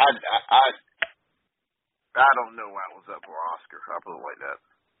 but I don't know why it was up for Oscar. I'll put it like that.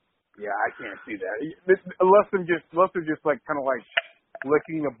 Yeah, I can't see that. Unless they're just like kind of like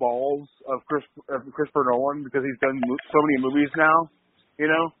licking the balls of Christopher Nolan because he's done so many movies now, you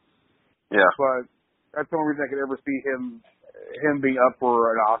know. Yeah. But that's the only reason I could ever see him being up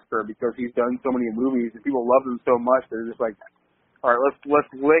for an Oscar because he's done so many movies and people love him so much. They're just like, all right, let's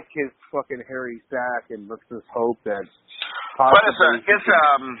lick his fucking hairy sack and let's just hope that. But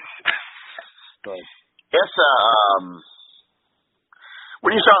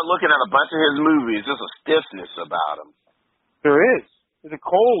when you start looking at a bunch of his movies, there's a stiffness about them. There is. It's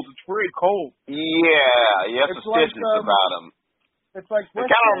cold. It's very cold. Yeah, it's a stiffness about them. It's like it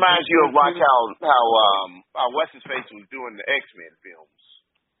kind of reminds you of like how Wes's Face was doing the X-Men films.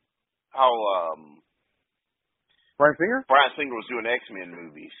 How Bryan Singer was doing X-Men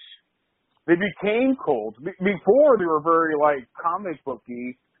movies. They became cold. Before they were very like comic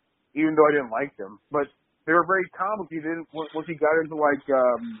booky, even though I didn't like them. But they were very comic booky. Then once he got into like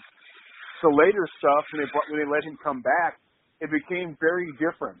the later stuff, and when they let him come back, it became very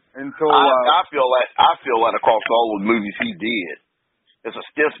different. Until I feel that across all the movies he did, there's a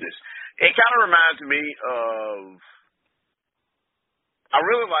stiffness. It kind of reminds me of. I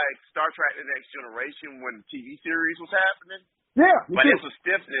really like Star Trek: The Next Generation when the TV series was happening. Yeah, but it's a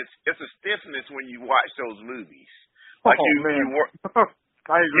stiffness. It's a stiffness when you watch those movies. Like I agree. You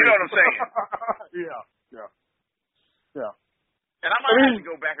know what I'm saying? Yeah. And I might have to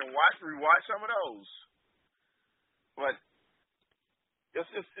go back and rewatch some of those. But it's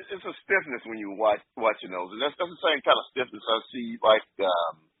a stiffness when you watching those, and that's the same kind of stiffness I see like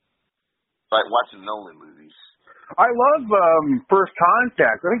watching Nolan movies. I love First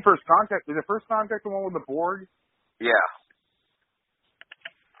Contact. I think First Contact is the First Contact the one with the Borg. Yeah.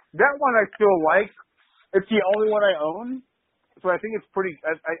 That one I still like. It's the only one I own, so I think it's pretty.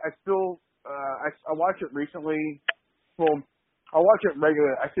 I still I watch it recently. Well, I watch it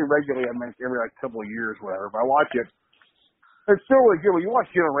regularly. I say regularly. I mean every like couple of years, whatever. But I watch it. It's still really good. When you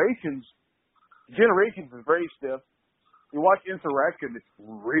watch Generations is very stiff. You watch Insurrection, it's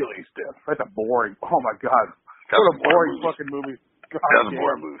really stiff. That's a boring. Oh my god, what a boring fucking movie. That's a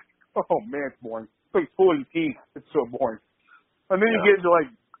boring movie. Oh man, it's boring. It's like pulling teeth. It's so boring. And then you get into like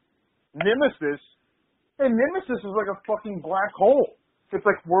Nemesis, and Nemesis is like a fucking black hole. It's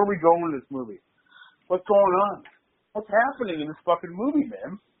like, where are we going in this movie? What's going on? What's happening in this fucking movie,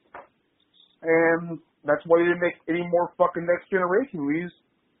 man? And that's why they didn't make any more fucking Next Generation movies.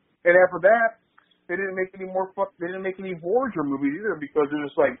 And after that, they didn't make any more They didn't make any Voyager movies either because they're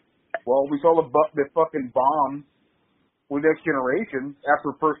just like, well, we saw the fucking bomb with Next Generation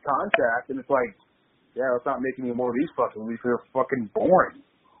after First Contact, and it's like, yeah, let's not make any more of these fucking movies. They're fucking boring.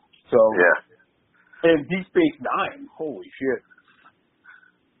 So yeah. And Deep Space Nine, holy shit.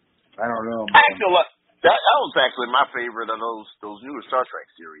 I don't know, I man. actually that was actually my favorite of those newer Star Trek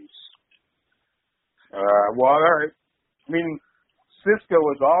series. Well, all right. I mean, Cisco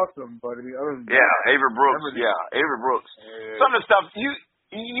was awesome, but I mean, other than Yeah, that, Avery Brooks. everything. Yeah, Avery Brooks. Some of the stuff you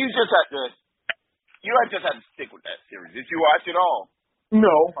just had to stick with that series. Did you watch it all?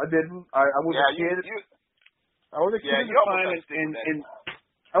 No, I didn't. I was a kid. I was a kid at you the almost time, had to stick with that. and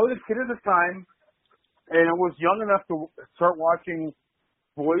I was a kid at the time, and I was young enough to start watching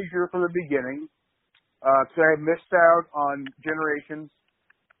Voyager from the beginning. So I missed out on Generations.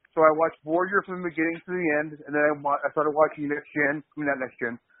 So I watched Voyager from the beginning to the end, and then I started watching Next Gen. I mean, not Next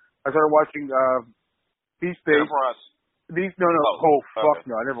Gen. I started watching Deep Space. Enterprise. Fuck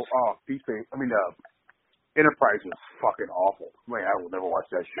no. I never. Oh, Deep Space. I mean, Enterprise was fucking awful. Man, I will never watch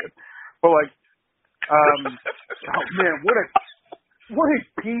that shit. But like, oh man, what a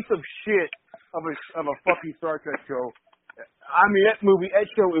piece of shit of a fucking Star Trek show. I mean, that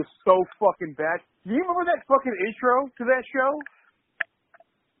show is so fucking bad. Do you remember that fucking intro to that show?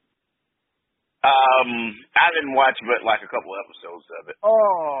 I didn't watch but like a couple episodes of it.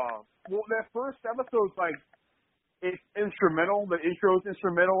 Oh, well, that first episode's like, it's instrumental. The intro is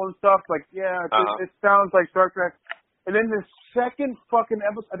instrumental and stuff. Like, yeah, it sounds like Star Trek. And then the second fucking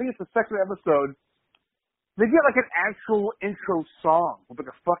episode, I think it's the second episode, they get like an actual intro song with like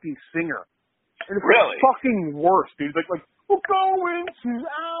a fucking singer. And it's really fucking worse, dude. Like we're going to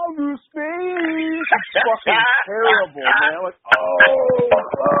outer space. It's fucking terrible, man. Like, oh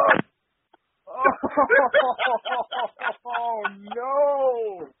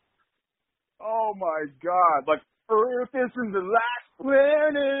no! Oh my God! Like, Earth isn't the last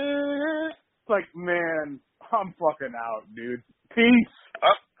planet. It's like, man, I'm fucking out, dude. Peace.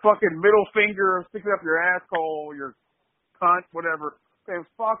 Fucking middle finger sticking up your asshole, your cunt, whatever. And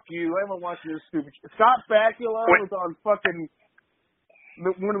fuck you. I haven't watched this stupid shit. Scott Bakula was on fucking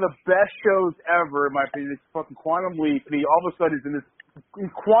one of the best shows ever, in my opinion. It's fucking Quantum Leap, and he all of a sudden is in this.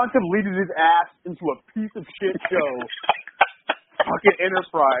 Quantum leaded his ass into a piece of shit show. Fucking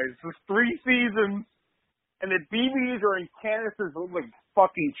Enterprise. There's 3 seasons, and the DVDs are in canisters that look like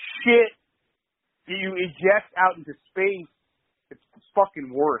fucking shit that you eject out into space. It's fucking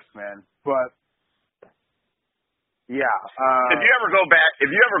worse, man. But yeah. If you ever go back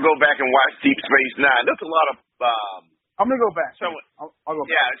and watch Deep Space Nine, there's a lot of. I'm gonna go back. So I'll go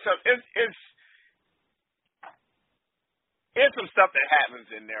back. Yeah. So it's some stuff that happens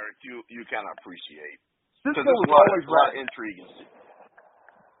in there that you kind of appreciate. Cisco was always a lot of intrigue.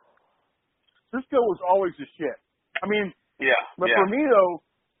 Cisco was always the shit. I mean, yeah. But for me though,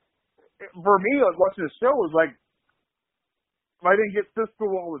 like watching the show was like, if I didn't get Cisco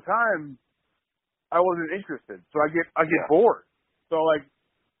all the time, I wasn't interested. So I get bored. So like,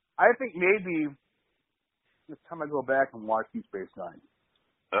 I think maybe this time I go back and watch Deep Space Nine.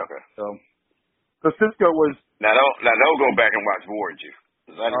 Okay. So Cisco was. Now don't go back and watch Voyager.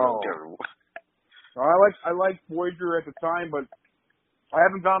 I don't know. I like Voyager at the time, but I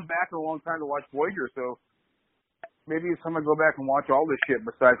haven't gone back in a long time to watch Voyager. So maybe it's time I go back and watch all this shit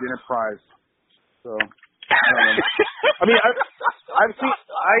besides Enterprise. So I mean, I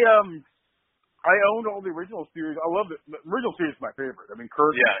owned all the original series. I love it. The original series is my favorite. I mean,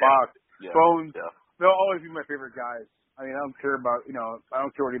 Kirk, Spock, Bones. Yeah. They'll always be my favorite guys. I mean, I don't care about, I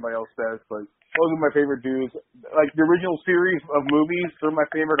don't care what anybody else says, but those are my favorite dudes. Like, the original series of movies, they're my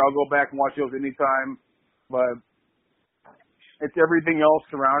favorite. I'll go back and watch those anytime. But it's everything else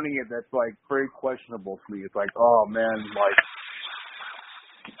surrounding it that's, like, very questionable to me. It's like, oh, man, like,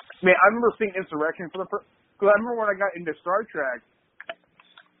 man, I remember seeing Insurrection for the first, because I remember when I got into Star Trek,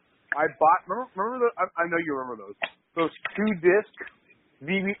 I bought, remember I know you remember those 2-disc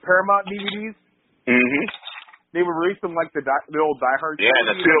Paramount DVDs? Mm-hmm. They would release them like the old Die Hard. Yeah,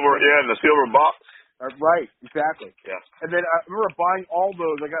 the silver box. Right, exactly. Yeah. And then I remember buying all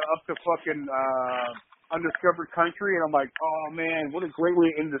those. I got up to fucking Undiscovered Country, and I'm like, oh man, what a great way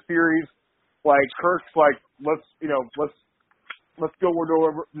to end the series. Like Kirk's like, let's go where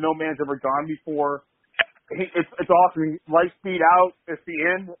no man's ever gone before. It's awesome. Light speed out. It's the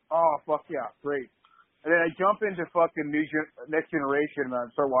end. Oh fuck yeah, great. And then I jump into fucking Next Generation, and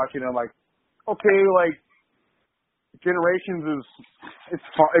I start watching, and I'm like, okay, like. Generations it's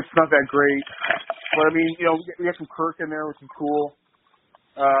not that great, but I mean, we got some Kirk in there, which is cool.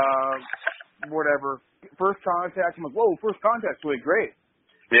 Whatever. First Contact, I'm like, whoa, First Contact's really great.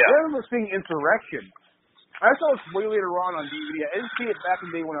 Yeah. I remember seeing Insurrection. I saw this way later on DVD. I didn't see it back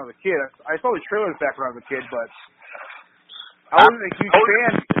in the day when I was a kid. I saw the trailers back when I was a kid, but I wasn't a huge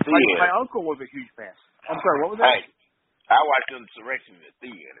fan. My uncle was a huge fan. I'm sorry, what was that? Hey, I watched Insurrection in the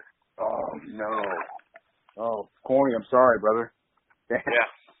theater. Oh no. Oh, corny. I'm sorry, brother. Yeah.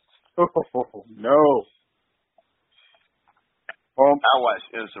 Oh, no. I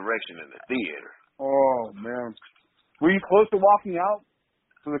watched Insurrection in the theater. Oh, man. Were you close to walking out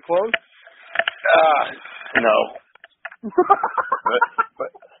to the close? No.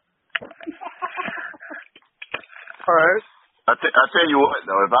 but all right. I tell you what,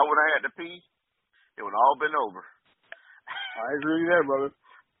 though, if I would have had to pee, it would all been over. I agree with that, brother.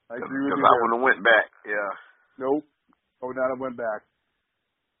 I agree with you. Because I wouldn't have went back. Yeah. Nope. I would not have went back.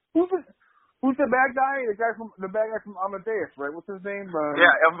 Who's the bad guy? The bad guy from Amadeus, right? What's his name?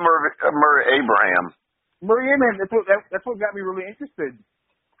 Yeah, F. Murray Abraham. Murray Abraham. That's what got me really interested.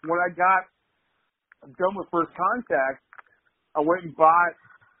 When I got done with First Contact, I went and bought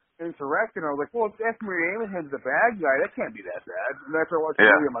Insurrection. I was like, well, if F. Murray Abraham's the bad guy, that can't be that bad. And after I watched the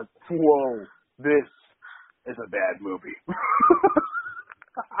movie, I'm like, whoa, this is a bad movie.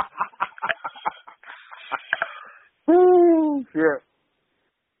 Woo, shit.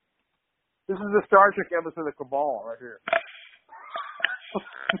 This is the Star Trek episode of Cabal right here.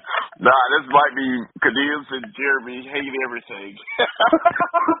 Nah, this might be Cadeas and Jeremy hate everything.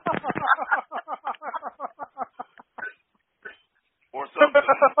 Or something.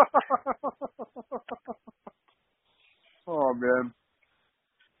 Oh, man.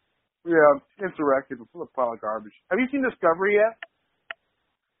 Yeah, Insurrection. It's a pile of garbage. Have you seen Discovery yet?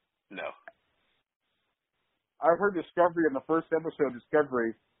 No. I've heard Discovery in the first episode of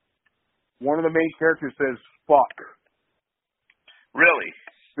Discovery. One of the main characters says, fuck. Really?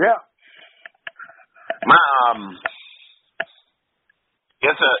 Yeah.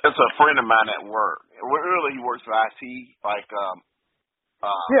 It's a friend of mine at work. Really, he works for IT, like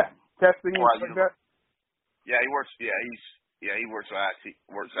testing and stuff like that. Yeah, he works. Yeah, he works for IT.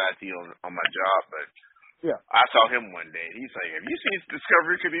 Works IT on my job, but yeah, I saw him one day. He's like, "Have you seen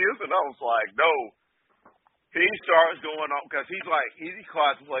Discovery Cadeas?" And I was like, "No." He starts going on because he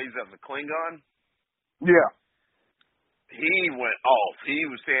cosplays as a Klingon. Yeah. He went off. He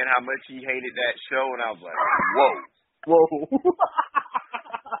was saying how much he hated that show, and I was like, "Whoa, whoa."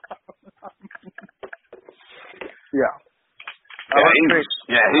 Yeah.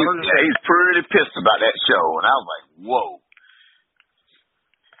 He's pretty pissed about that show, and I was like, "Whoa."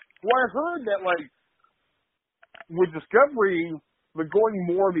 Well, I heard that with Discovery, they're going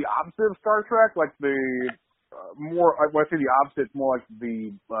more the opposite of Star Trek, like the more. When I say the opposite, it's more like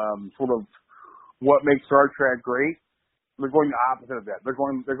the sort of what makes Star Trek great. They're going the opposite of that. They're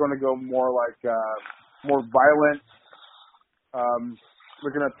going to go more like more violent.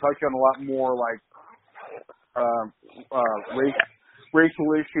 They're going to touch on a lot more like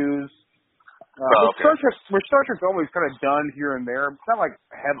racial issues. Star Trek's always kind of done here and there. It's not like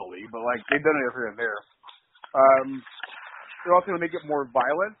heavily, but like they've done it here and there. They're also going to make it more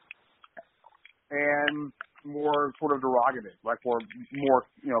violent and more sort of derogative, like more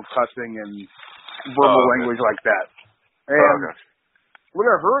cussing and verbal language like that. And when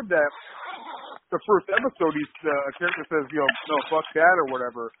I heard that the first episode, a character says, no, fuck that or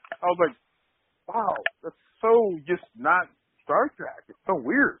whatever, I was like, wow, that's so just not Star Trek. It's so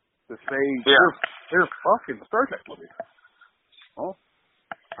weird to say they're fucking the Star Trek movie. Well,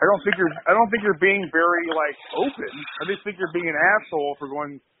 I don't think you're being very open. I just think you're being an asshole for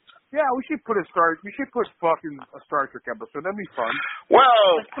going, yeah, we should put fucking a Star Trek episode. That'd be fun.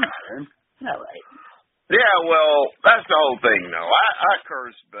 Well, come on, man. All right. Yeah, well, that's the whole thing, though. I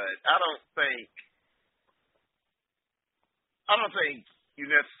curse, but I don't think you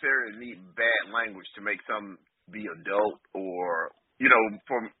necessarily need bad language to make some be adult or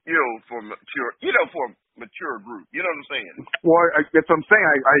for a mature group. You know what I'm saying? Well, that's what I'm saying.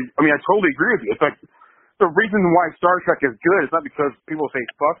 I mean, I totally agree with you. It's like the reason why Star Trek is good is not because people say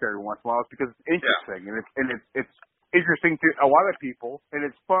fuck every once in a while. It's because it's interesting and it's interesting to a lot of people and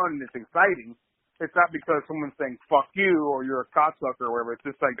it's fun and it's exciting. It's not because someone's saying "fuck you" or "you're a cocksucker" or whatever. It's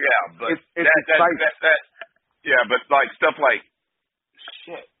just like but it's exciting. But like stuff like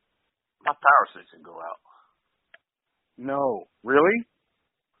shit, my power station go out. No, really?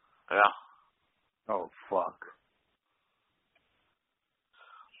 Yeah. Oh fuck.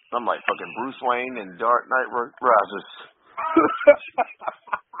 I'm like fucking Bruce Wayne in Dark Knight Rises.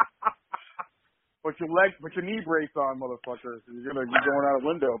 Put your knee brace on, motherfucker. You're going out a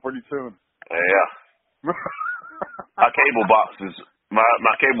window pretty soon. Yeah. My cable box is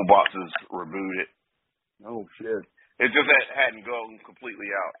rebooted. Oh shit. It just hadn't gone completely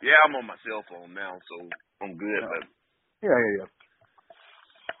out. Yeah, I'm on my cell phone now, so I'm good. But yeah.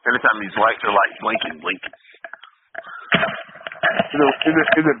 anytime these lights are blinking.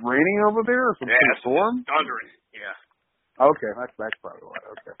 Is it raining over there or some it's storm? Thundering. Yeah. Okay, that's probably why.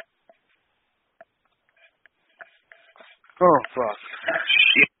 Okay. Oh fuck.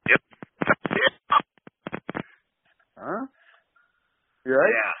 Shit. You right?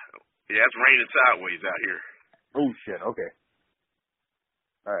 Yeah. Yeah, it's raining sideways out here. Oh shit. Okay.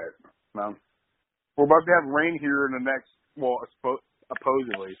 All right. Well, we're about to have rain here in the next. Well,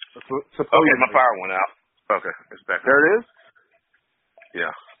 supposedly. Okay, my power went out. Okay, it's back. There it is.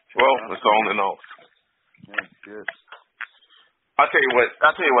 Yeah. Well, it's on and off. Yeah, good. I'll tell you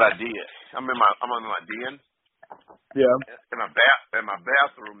what I did. I'm in my den. Yeah. In my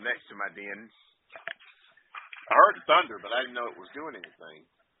bathroom next to my den. I heard the thunder, but I didn't know it was doing anything.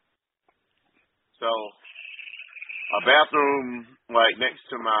 So, my bathroom, like next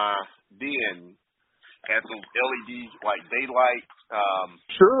to my den, has those LED like daylight.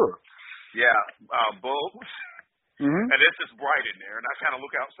 Sure. Yeah, bulbs. Mm-hmm. And it's just bright in there, and I kind of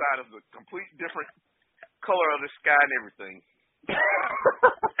look outside of the complete different color of the sky and everything.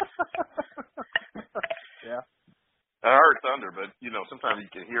 Yeah. I heard thunder, but sometimes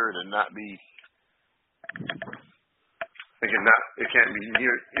you can hear it and not be. It can't be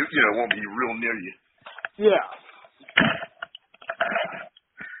near. It won't be real near you. Yeah.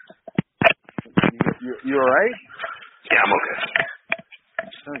 You all right? Yeah, I'm okay. I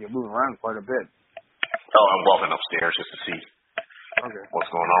think you're moving around quite a bit. Oh, I'm walking upstairs just to see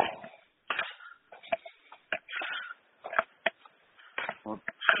what's going on. Well,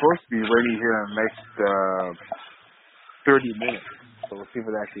 it's supposed to be rainy here in the next 30 minutes, so we'll see if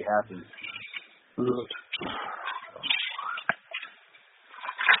it actually happens.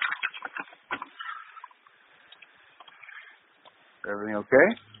 Everything okay?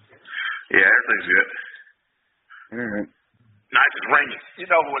 Yeah, everything's good. All right. Nice, it's raining.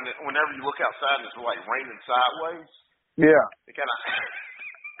 Whenever you look outside and it's like raining sideways. Yeah. It kind of.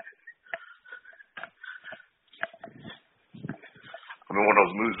 I'm in one of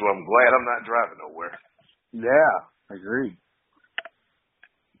those moods where I'm glad I'm not driving nowhere. Yeah, agreed.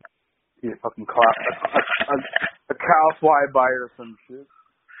 See a fucking car, a cow fly by or some shit.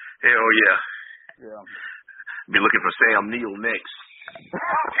 Hell yeah. Yeah. Be looking for Sam Neill next.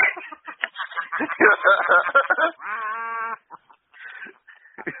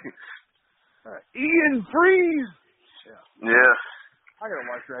 Right. Ian, freeze! Yeah. I gotta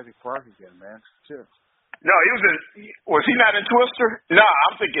watch Jurassic Park again, man. Shit. No, was he not in Twister? No,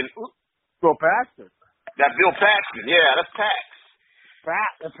 I'm thinking. Bill Paxton. That Bill Paxton, yeah, that's Pax.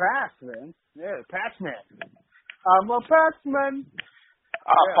 The Pax, man. Yeah, the Pax man. I'm a Pax man.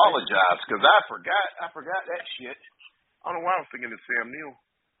 I apologize, because I forgot that shit. I don't know why I was thinking of Sam Neill.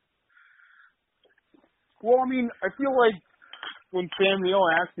 Well, I mean, I feel like when Sam Neill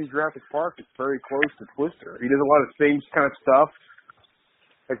acts in Jurassic Park, it's very close to Twister. He does a lot of the same kind of stuff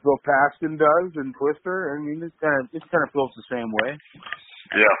like Bill Paxton does in Twister. I mean, it kind of feels the same way.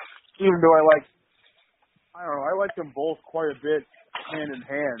 Yeah. Even though I don't know, I like them both quite a bit hand in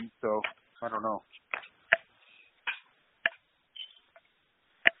hand, so I don't know.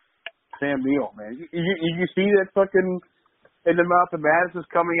 Sam Neill, man. You see that fucking In the Mouth of Madness is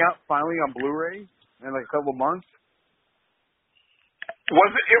coming out finally on Blu-ray in like a couple months? It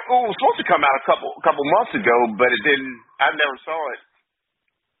was supposed to come out a couple months ago, but it didn't. I never saw it.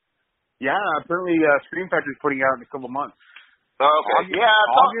 Yeah, apparently Scream Factory's putting it out in a couple months. Okay. Yeah, I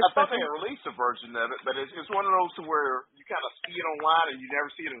thought they August, had released a version of it, but it's one of those to where you kind of see it online and you never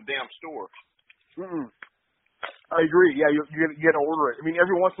see it in a damn store. Mm-mm. I agree. Yeah, you got to order it. I mean,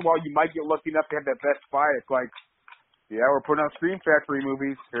 every once in a while you might get lucky enough to have that Best Buy. It's like, yeah, we're putting out Scream Factory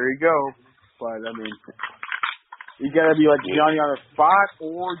movies. Here you go. But I mean, you got to be like Johnny on the spot,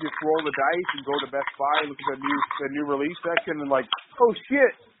 or just roll the dice and go to Best Buy, look at the new release section, and like, oh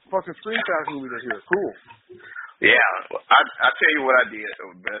shit, fucking Scream Factory movies are here. Cool. Yeah, I tell you what I did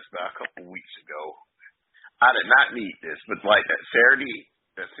at Best Buy a couple weeks ago. I did not need this, but like that Saturday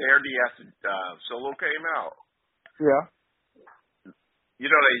after Solo came out. Yeah.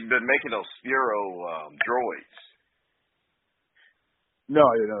 They've been making those Sphero droids. No,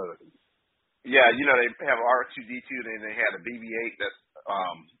 I didn't know that. Yeah, they have R2D2, and then they had a BB-8 that's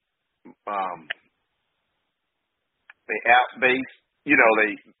they app-based. They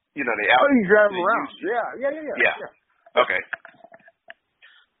out. Oh, you drive them around. Yeah. Okay.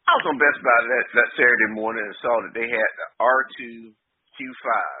 I was on Best Buy that Saturday morning and saw that they had the R2Q5,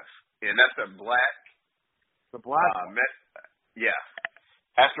 and that's a black. The black. Yeah.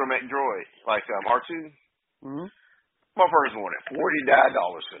 Astromech droid, like R2. Mm-hmm. My first one at $49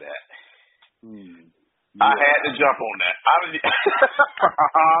 for that. Yeah. I had to jump on that. How do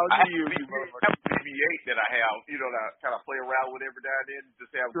you? That BB-8 that I have, that I kind of play around with every now and then,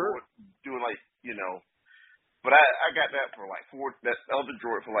 just have doing like, But I got that for like that other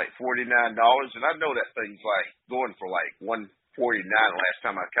droid for like $49, and I know that thing's like going for like $149 last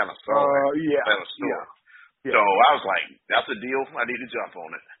time I kind of saw it at a store. So I was like, that's a deal. I need to jump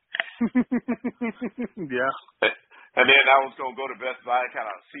on it. Yeah. And then I was going to go to Best Buy and kind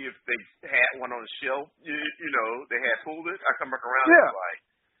of see if they had one on the shelf. You know, they had pulled it. I come back around and it's like,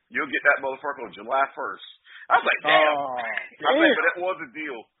 you'll get that motherfucker on July 1st. I was like, damn. I was like, but that was a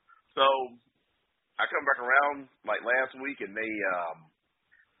deal. So I come back around like last week and they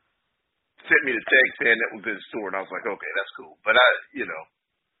sent me the text saying that was in the store. And I was like, okay, that's cool. But I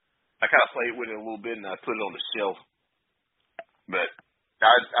kind of played with it a little bit and I put it on the shelf. But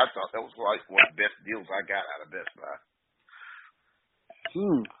I thought that was like one of the best deals I got out of Best Buy.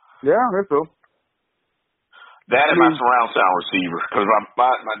 Yeah, that's cool. That and my surround sound receiver. Because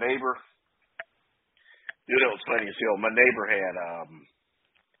my neighbor, dude, it was funny as hell. My neighbor had,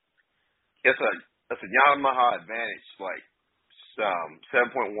 it's a Yamaha Advantage, like,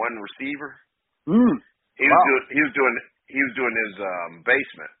 7.1 receiver. He was doing his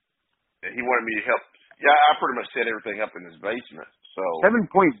basement. And he wanted me to help. Yeah, I pretty much set everything up in his basement. So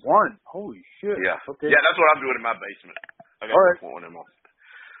 7.1. Holy shit. Yeah. Okay. Yeah, that's what I'm doing in my basement. I got 7.1 in my.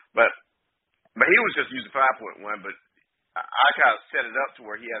 But he was just using 5.1. But I kind of set it up to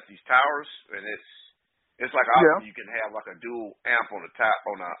where he has these towers, and it's like you can have like a dual amp on the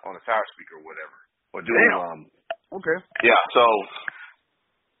on a tower speaker or whatever, or dual. Okay. Yeah. So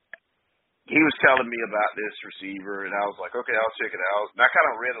he was telling me about this receiver, and I was like, okay, I'll check it out. And I kind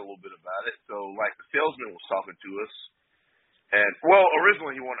of read a little bit about it. So, like, the salesman was talking to us. And, well,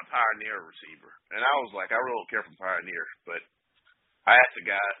 originally he wanted a Pioneer receiver. And I was like, I really don't care for Pioneer. But I asked the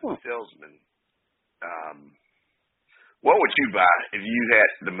guy, the salesman, what would you buy if you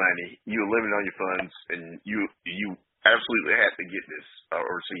had the money, you were living on your funds, and you absolutely had to get this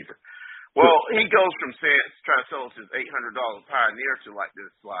receiver? Well, he goes from trying to sell us his $800 Pioneer to, like,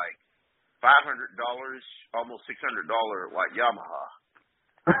 this, like, $500, almost $600, like Yamaha.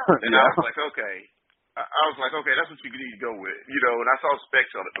 And I was like, okay. I was like, okay, that's what you need to go with, And I saw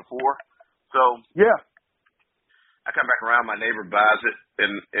specs on it before, so I come back around. My neighbor buys it,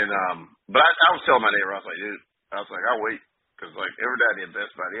 but I was telling my neighbor, I was like, dude, I'll wait because like every day in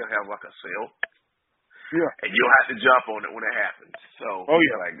Best Buy they'll have like a sale, and you'll have to jump on it when it happens. So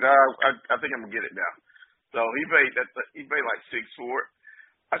he's like, no, I think I'm gonna get it now. So he paid like $6 for it.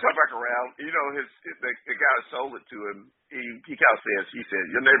 I come back around, the guy that sold it to him, he kind of says,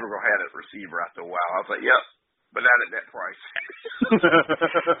 your neighbor gonna have that receiver after a while. I was like, yep, but not at that price.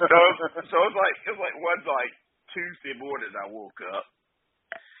 so it was like one like Tuesday morning I woke up,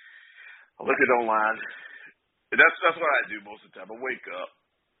 I look it online. And that's what I do most of the time. I wake up,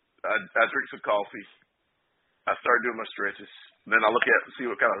 I drink some coffee, I start doing my stretches, then I look at it and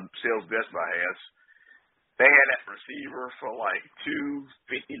see what kind of sales Best Buy has. They had that receiver for like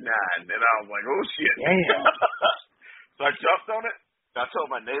 $259, and I was like, "Oh shit!" So I jumped on it. And I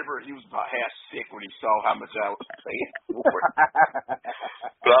told my neighbor he was about half sick when he saw how much I was paying for it.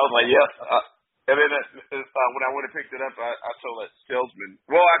 But I was like, "Yep." And then when I went and picked it up, I told that salesman.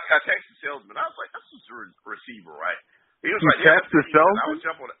 Well, I texted the salesman. I was like, "This is a receiver, right?" He was like, "Yeah." Text the salesman? I would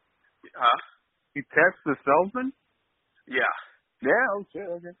jump on it. Huh? You text the salesman? Yeah. Yeah. Okay.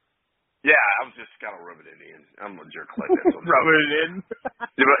 Okay. Yeah, I was just kind of rubbing it in. I'm a jerk like that. Rubbing it in. But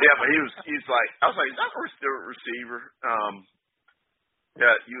he's like, I was like, is that a receiver?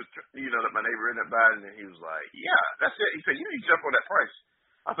 Yeah, he was, that my neighbor ended up buying it, and he was like, yeah, that's it. He said, you need to jump on that price.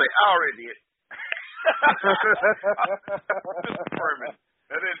 I was like, I already did.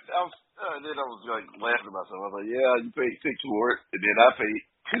 And then I was like laughing at myself. I was like, yeah, you paid $6 for it, and then I paid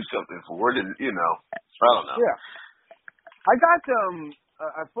 $2 something for it, and I don't know. Yeah. I got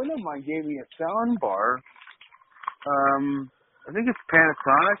a friend of mine gave me a sound bar. I think it's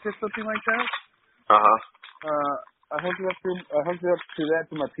Panasonic or something like that. I hooked it up to that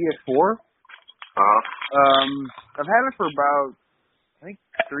to my PS4. I've had it for about I think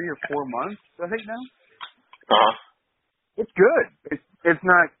 3 or 4 months. I think now. It's good. It's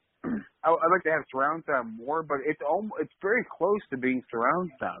not. I'd like to have surround sound more, but it's very close to being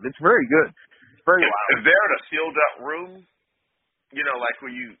surround sound. It's very good. It's very loud. Is there in a sealed up room? Like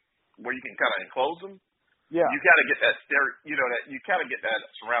where you can kind of enclose them. Yeah. You kind of get that that you kind of get that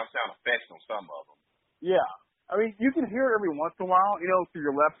surround sound effect on some of them. Yeah. I mean, you can hear it every once in a while, through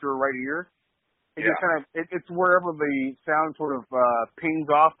your left or right ear. It just kind of it's wherever the sound sort of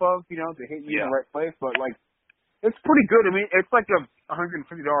pings off of, to hit you in the right place. But like, it's pretty good. I mean, it's like a $150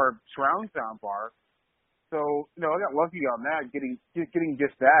 surround sound bar. So I got lucky on that, getting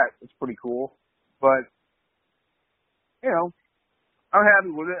just that. It's pretty cool. But I'm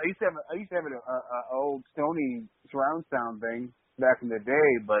happy with it. I used to have an old Sony surround sound thing back in the day,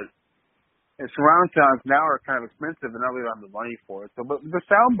 but surround sounds now are kind of expensive, and I really don't have the money for it. So, but the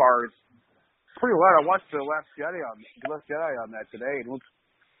sound bars pretty loud. I watched The Last Jedi on that today. It looks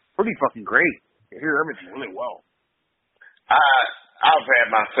pretty fucking great. I hear everything really well. I've had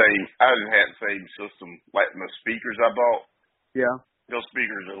the same system, like the speakers I bought. Yeah. Those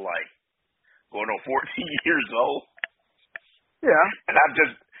speakers are like going on 14 years old. Yeah. And I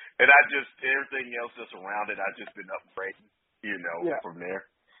just everything else that's around it, I've just been upgrading, from there.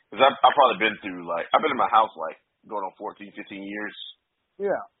 Because I've probably been through I've been in my house going on 14, 15 years.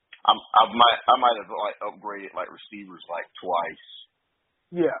 Yeah. I might have upgraded receivers twice.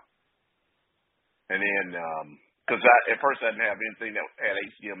 Yeah. And then because at first I didn't have anything that had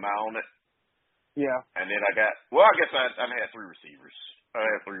HDMI on it. Yeah. And then I guess I had 3 receivers. I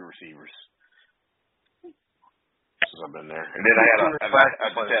had 3 receivers since I've been there. And then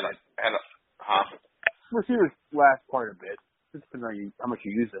Receivers last quite a bit. Just depending on how much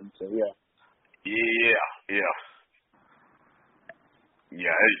you use them. So yeah. Yeah.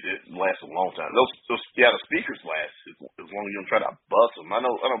 Yeah, it lasts a long time. Those the speakers last as long as you don't try to bust them. I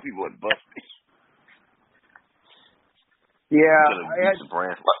know people that bust me. Yeah,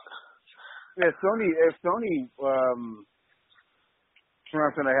 Sony.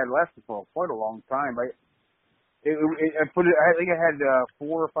 Something I had lasted for quite a long time. I think I had 4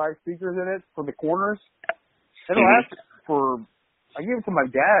 or 5 speakers in it for the corners. It lasted for. I gave it to my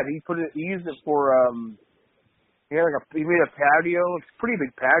dad. He used it for. He made a patio. It's a pretty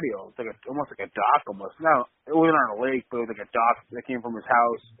big patio. It's almost like a dock almost. No, it wasn't on a lake, but it was like a dock that came from his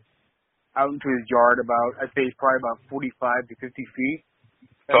house out into his yard I'd say probably about 45 to 50 feet.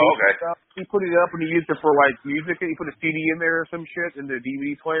 And okay. He put it up and he used it for music. He put a CD in there or some shit in the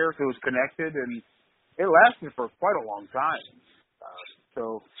DVD player so it was connected, and it lasted for quite a long time.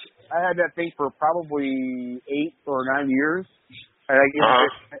 So I had that thing for probably 8 or 9 years. And I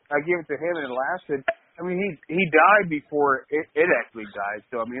gave it to him and it lasted. I mean, he died before it actually died.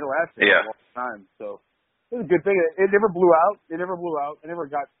 So I mean, it lasted a long time. So it was a good thing. It never blew out. I never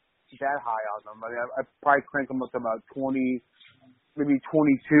got that high on them. I mean, I probably cranked them up to about 20, maybe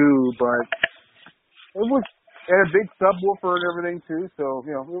 22, but it had a big subwoofer and everything too. So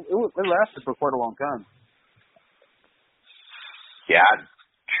it lasted for quite a long time. Yeah,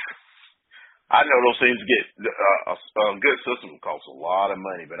 I know those things get a good system costs a lot of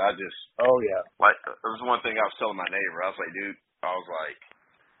money, but I just there's one thing I was telling my neighbor. I was like, dude,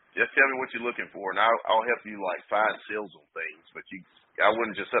 just tell me what you're looking for, and I'll help you find sales on things. But I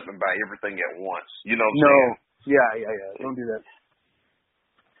wouldn't just up and buy everything at once. You know what I'm saying? Yeah. Don't do that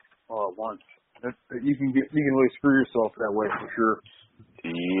all at once. You can really screw yourself that way for sure.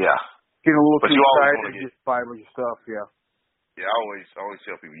 Yeah. Get a little too excited and just buy a bunch of stuff. Yeah. Yeah, I always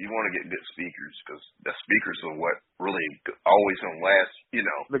tell people you want to get good speakers because the speakers are what really always gonna last.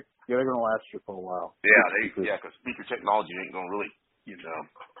 They're gonna last you for a while. Yeah, because speaker technology ain't gonna really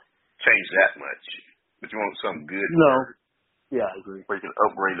change that much. But you want something good. No. Yeah, I agree. Where you can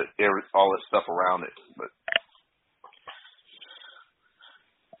upgrade all that stuff around it. But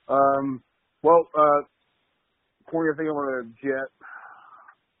Corey, I think I'm on a jet.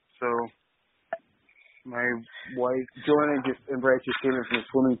 So. My wife, Joanna and Brad just came in from the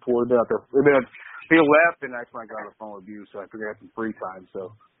swimming pool. They left, and that's when I got on the phone with you, so I figured I had some free time.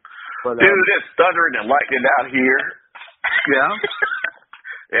 So, dude, it's thundering and lightning out here. Yeah?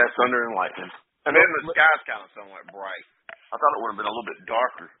 Yeah, it's thunder and lightning. And then the sky's kind of somewhat bright. I thought it would have been a little bit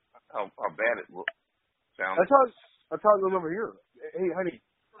darker. How bad it sounded. That's how it goes over here. Hey, honey,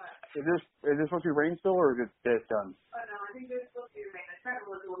 is this supposed to be rain still, or is it done? Oh no, I think there's supposed to be rain. I tried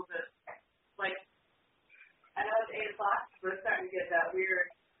to look a little bit I know it's 8 o'clock, but it's starting to get that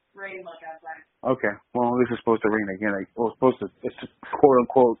weird rain look outside. Okay. Well, this is supposed to rain again. It's quote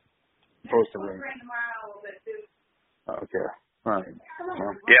unquote supposed to rain. Rain tomorrow a little bit too. Okay. All right.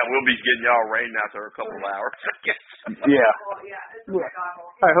 Well, yeah, we'll be getting y'all rain after a couple of hours. Yeah. It's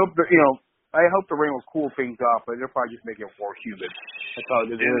awful. I hope that I hope the rain will cool things off, but it'll probably just make it more humid. That's how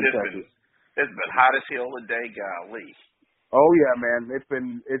it is. It's been hot as hell today, golly. Oh yeah, man, it's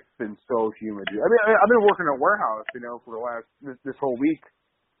been so humid. I mean, I've been working in a warehouse, for the last this whole week,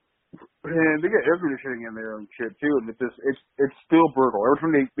 and they get air conditioning in there and shit too, and it's still brutal.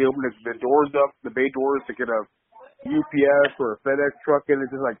 Every time they open the doors up, the bay doors to get a UPS or a FedEx truck in,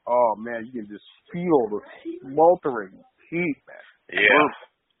 it's just like, oh man, you can just feel the sweltering heat, man. Yeah.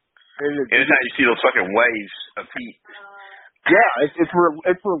 Anytime you see those fucking waves of heat. Yeah, it's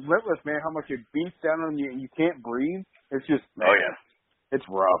relentless, man. How much it beats down on you and you can't breathe. It's just, man, it's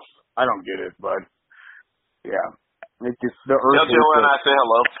rough. I don't get it, but yeah, it's just the earth. Tell Joe and I say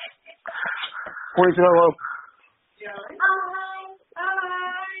hello. Corey, say hello. Hi.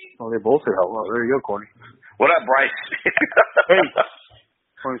 Oh, they both say hello. There you go, Corey. What up, Bryce? Hey,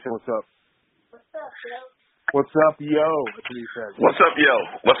 Corey, say what's up. What's up, yo? That's what he said. What's up, yo?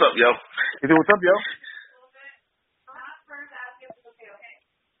 What's up, yo? He said, what's up, yo?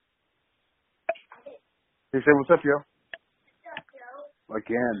 He said, what's up, yo?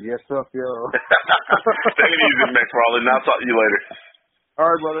 Again, yes, up, yo. Take it easy, McFarland. I'll talk to you later. All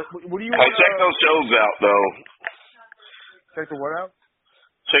right, brother. What do you Hey, check those shows out, though. Check the what out?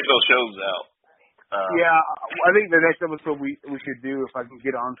 Check those shows out. Yeah, I think the next episode we should do, if I can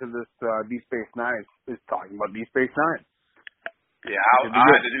get onto this Deep Space Nine, is talking about Deep Space Nine. Yeah, I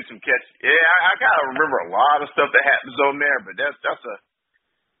had to do some catch. Yeah, I gotta remember a lot of stuff that happens on there, but that's a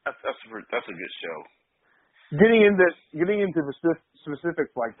good show. Getting into the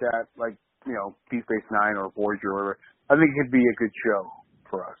specifics like that, like Deep Space Nine or Voyager, or whatever, I think it could be a good show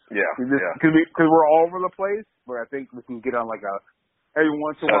for us. Yeah, because we're all over the place, but I think we can get on like a. Every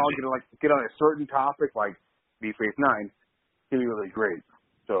once in a while, get on a certain topic like Deep Space Nine, it'd be really great.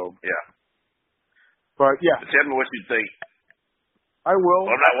 So yeah, but yeah, tell me what you think. I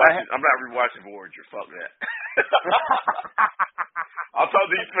will. Well, I'm not rewatching Voyager. Fuck that. I'll talk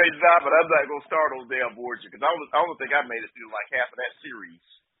Deep Space Nine, but I'm not gonna start on damn Voyager because I don't think I made it through like half of that series.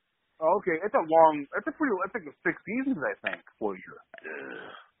 Oh, okay, it's like 6 seasons, I think, Voyager.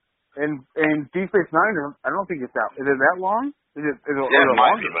 And Deep Space Nine, I don't think it's that. Is it that long? Is it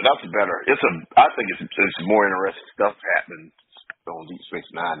might be, but that's better. I think it's more interesting stuff happening on Deep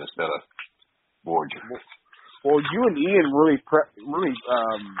Space Nine instead of Voyager. Well, you and Ian really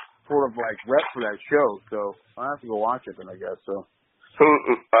sort of like rep for that show, so I have to go watch it then, I guess. So. Who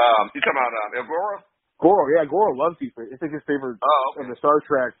you talking about? El Goro? Goro, yeah, Goro loves Deep Space. It's like his favorite of the Star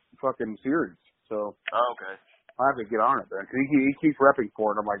Trek fucking series. So. Oh, okay. I have to get on it then, because he keeps repping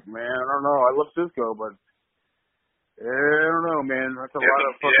for it. I'm like, man, I don't know. I love Cisco, but I don't know, man. That's a lot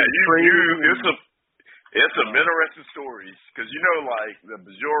of fucking training. It's some interesting stories because like the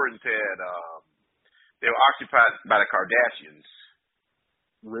Bajorans had they were occupied by the Kardashians.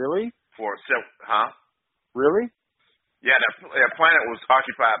 Really? Really? Yeah, their planet was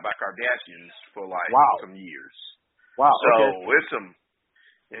occupied by Kardashians for some years. Wow. So okay. it's some.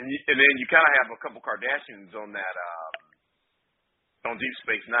 And then you kind of have a couple Kardashians on that on Deep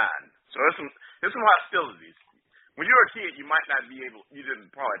Space Nine. So there's some hostilities. When you were a kid, you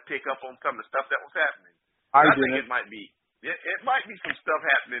didn't probably pick up on some of the stuff that was happening. I think it might be some stuff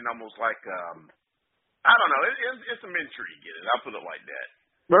happening almost like I don't know. It's some intrigue in it. I'll put it like that.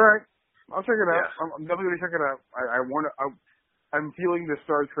 All right, I'll check it out. Yeah. I'm definitely gonna check it out. I'm feeling the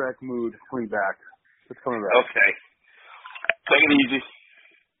Star Trek mood coming back. It's coming back. Okay. Take it easy.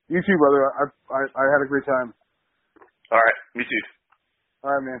 You too, brother. I had a great time. All right. Me too.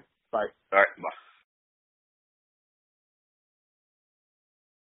 All right, man. Bye. All right. Bye.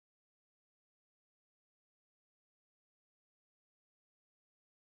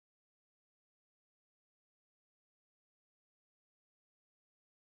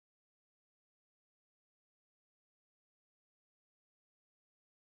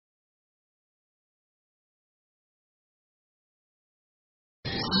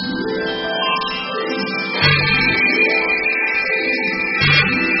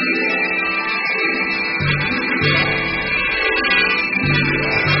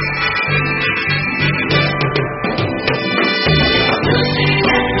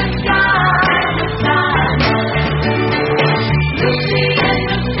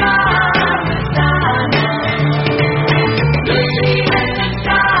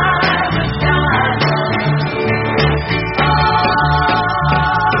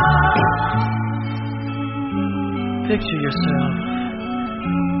 Picture yourself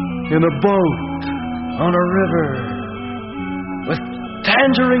in a boat on a river with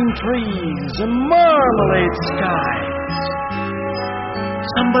tangerine trees and marmalade skies.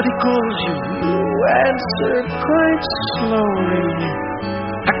 Somebody calls you. You answer quite slowly.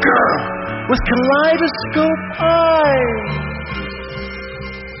 A girl with kaleidoscope eyes.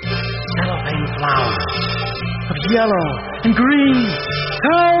 Cellophane flowers of yellow and green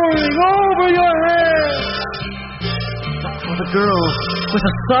towering over your head. For the girl with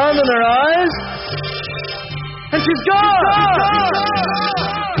the sun in her eyes, and she's gone.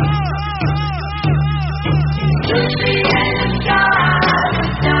 Lucy in the sky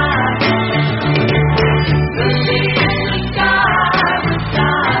was diamond. Lucy in the sky was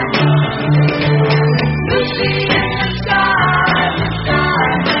diamond. Lucy in the sky was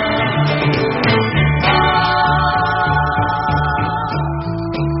diamond.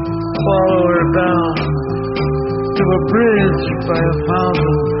 Follow her down to a bridge by a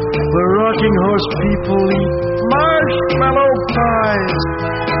fountain where rocking horse people eat marshmallow pies.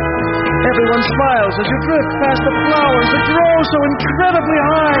 miles as you drift past the flowers that grow so incredibly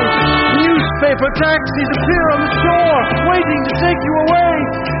high. Newspaper taxis appear on the shore, waiting to take you away.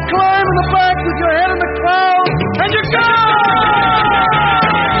 Climb in the back with your head in the clouds, and you go!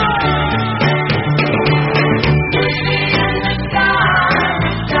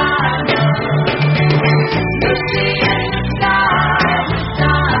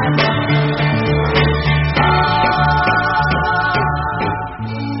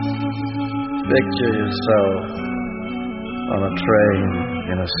 Picture yourself on a train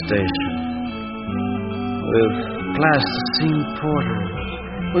in a station with plasticine porters,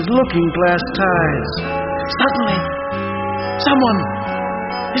 with looking-glass ties. Suddenly, someone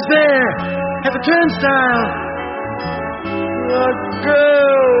is there at the turnstile. A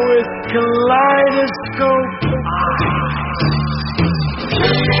girl with kaleidoscope eyes.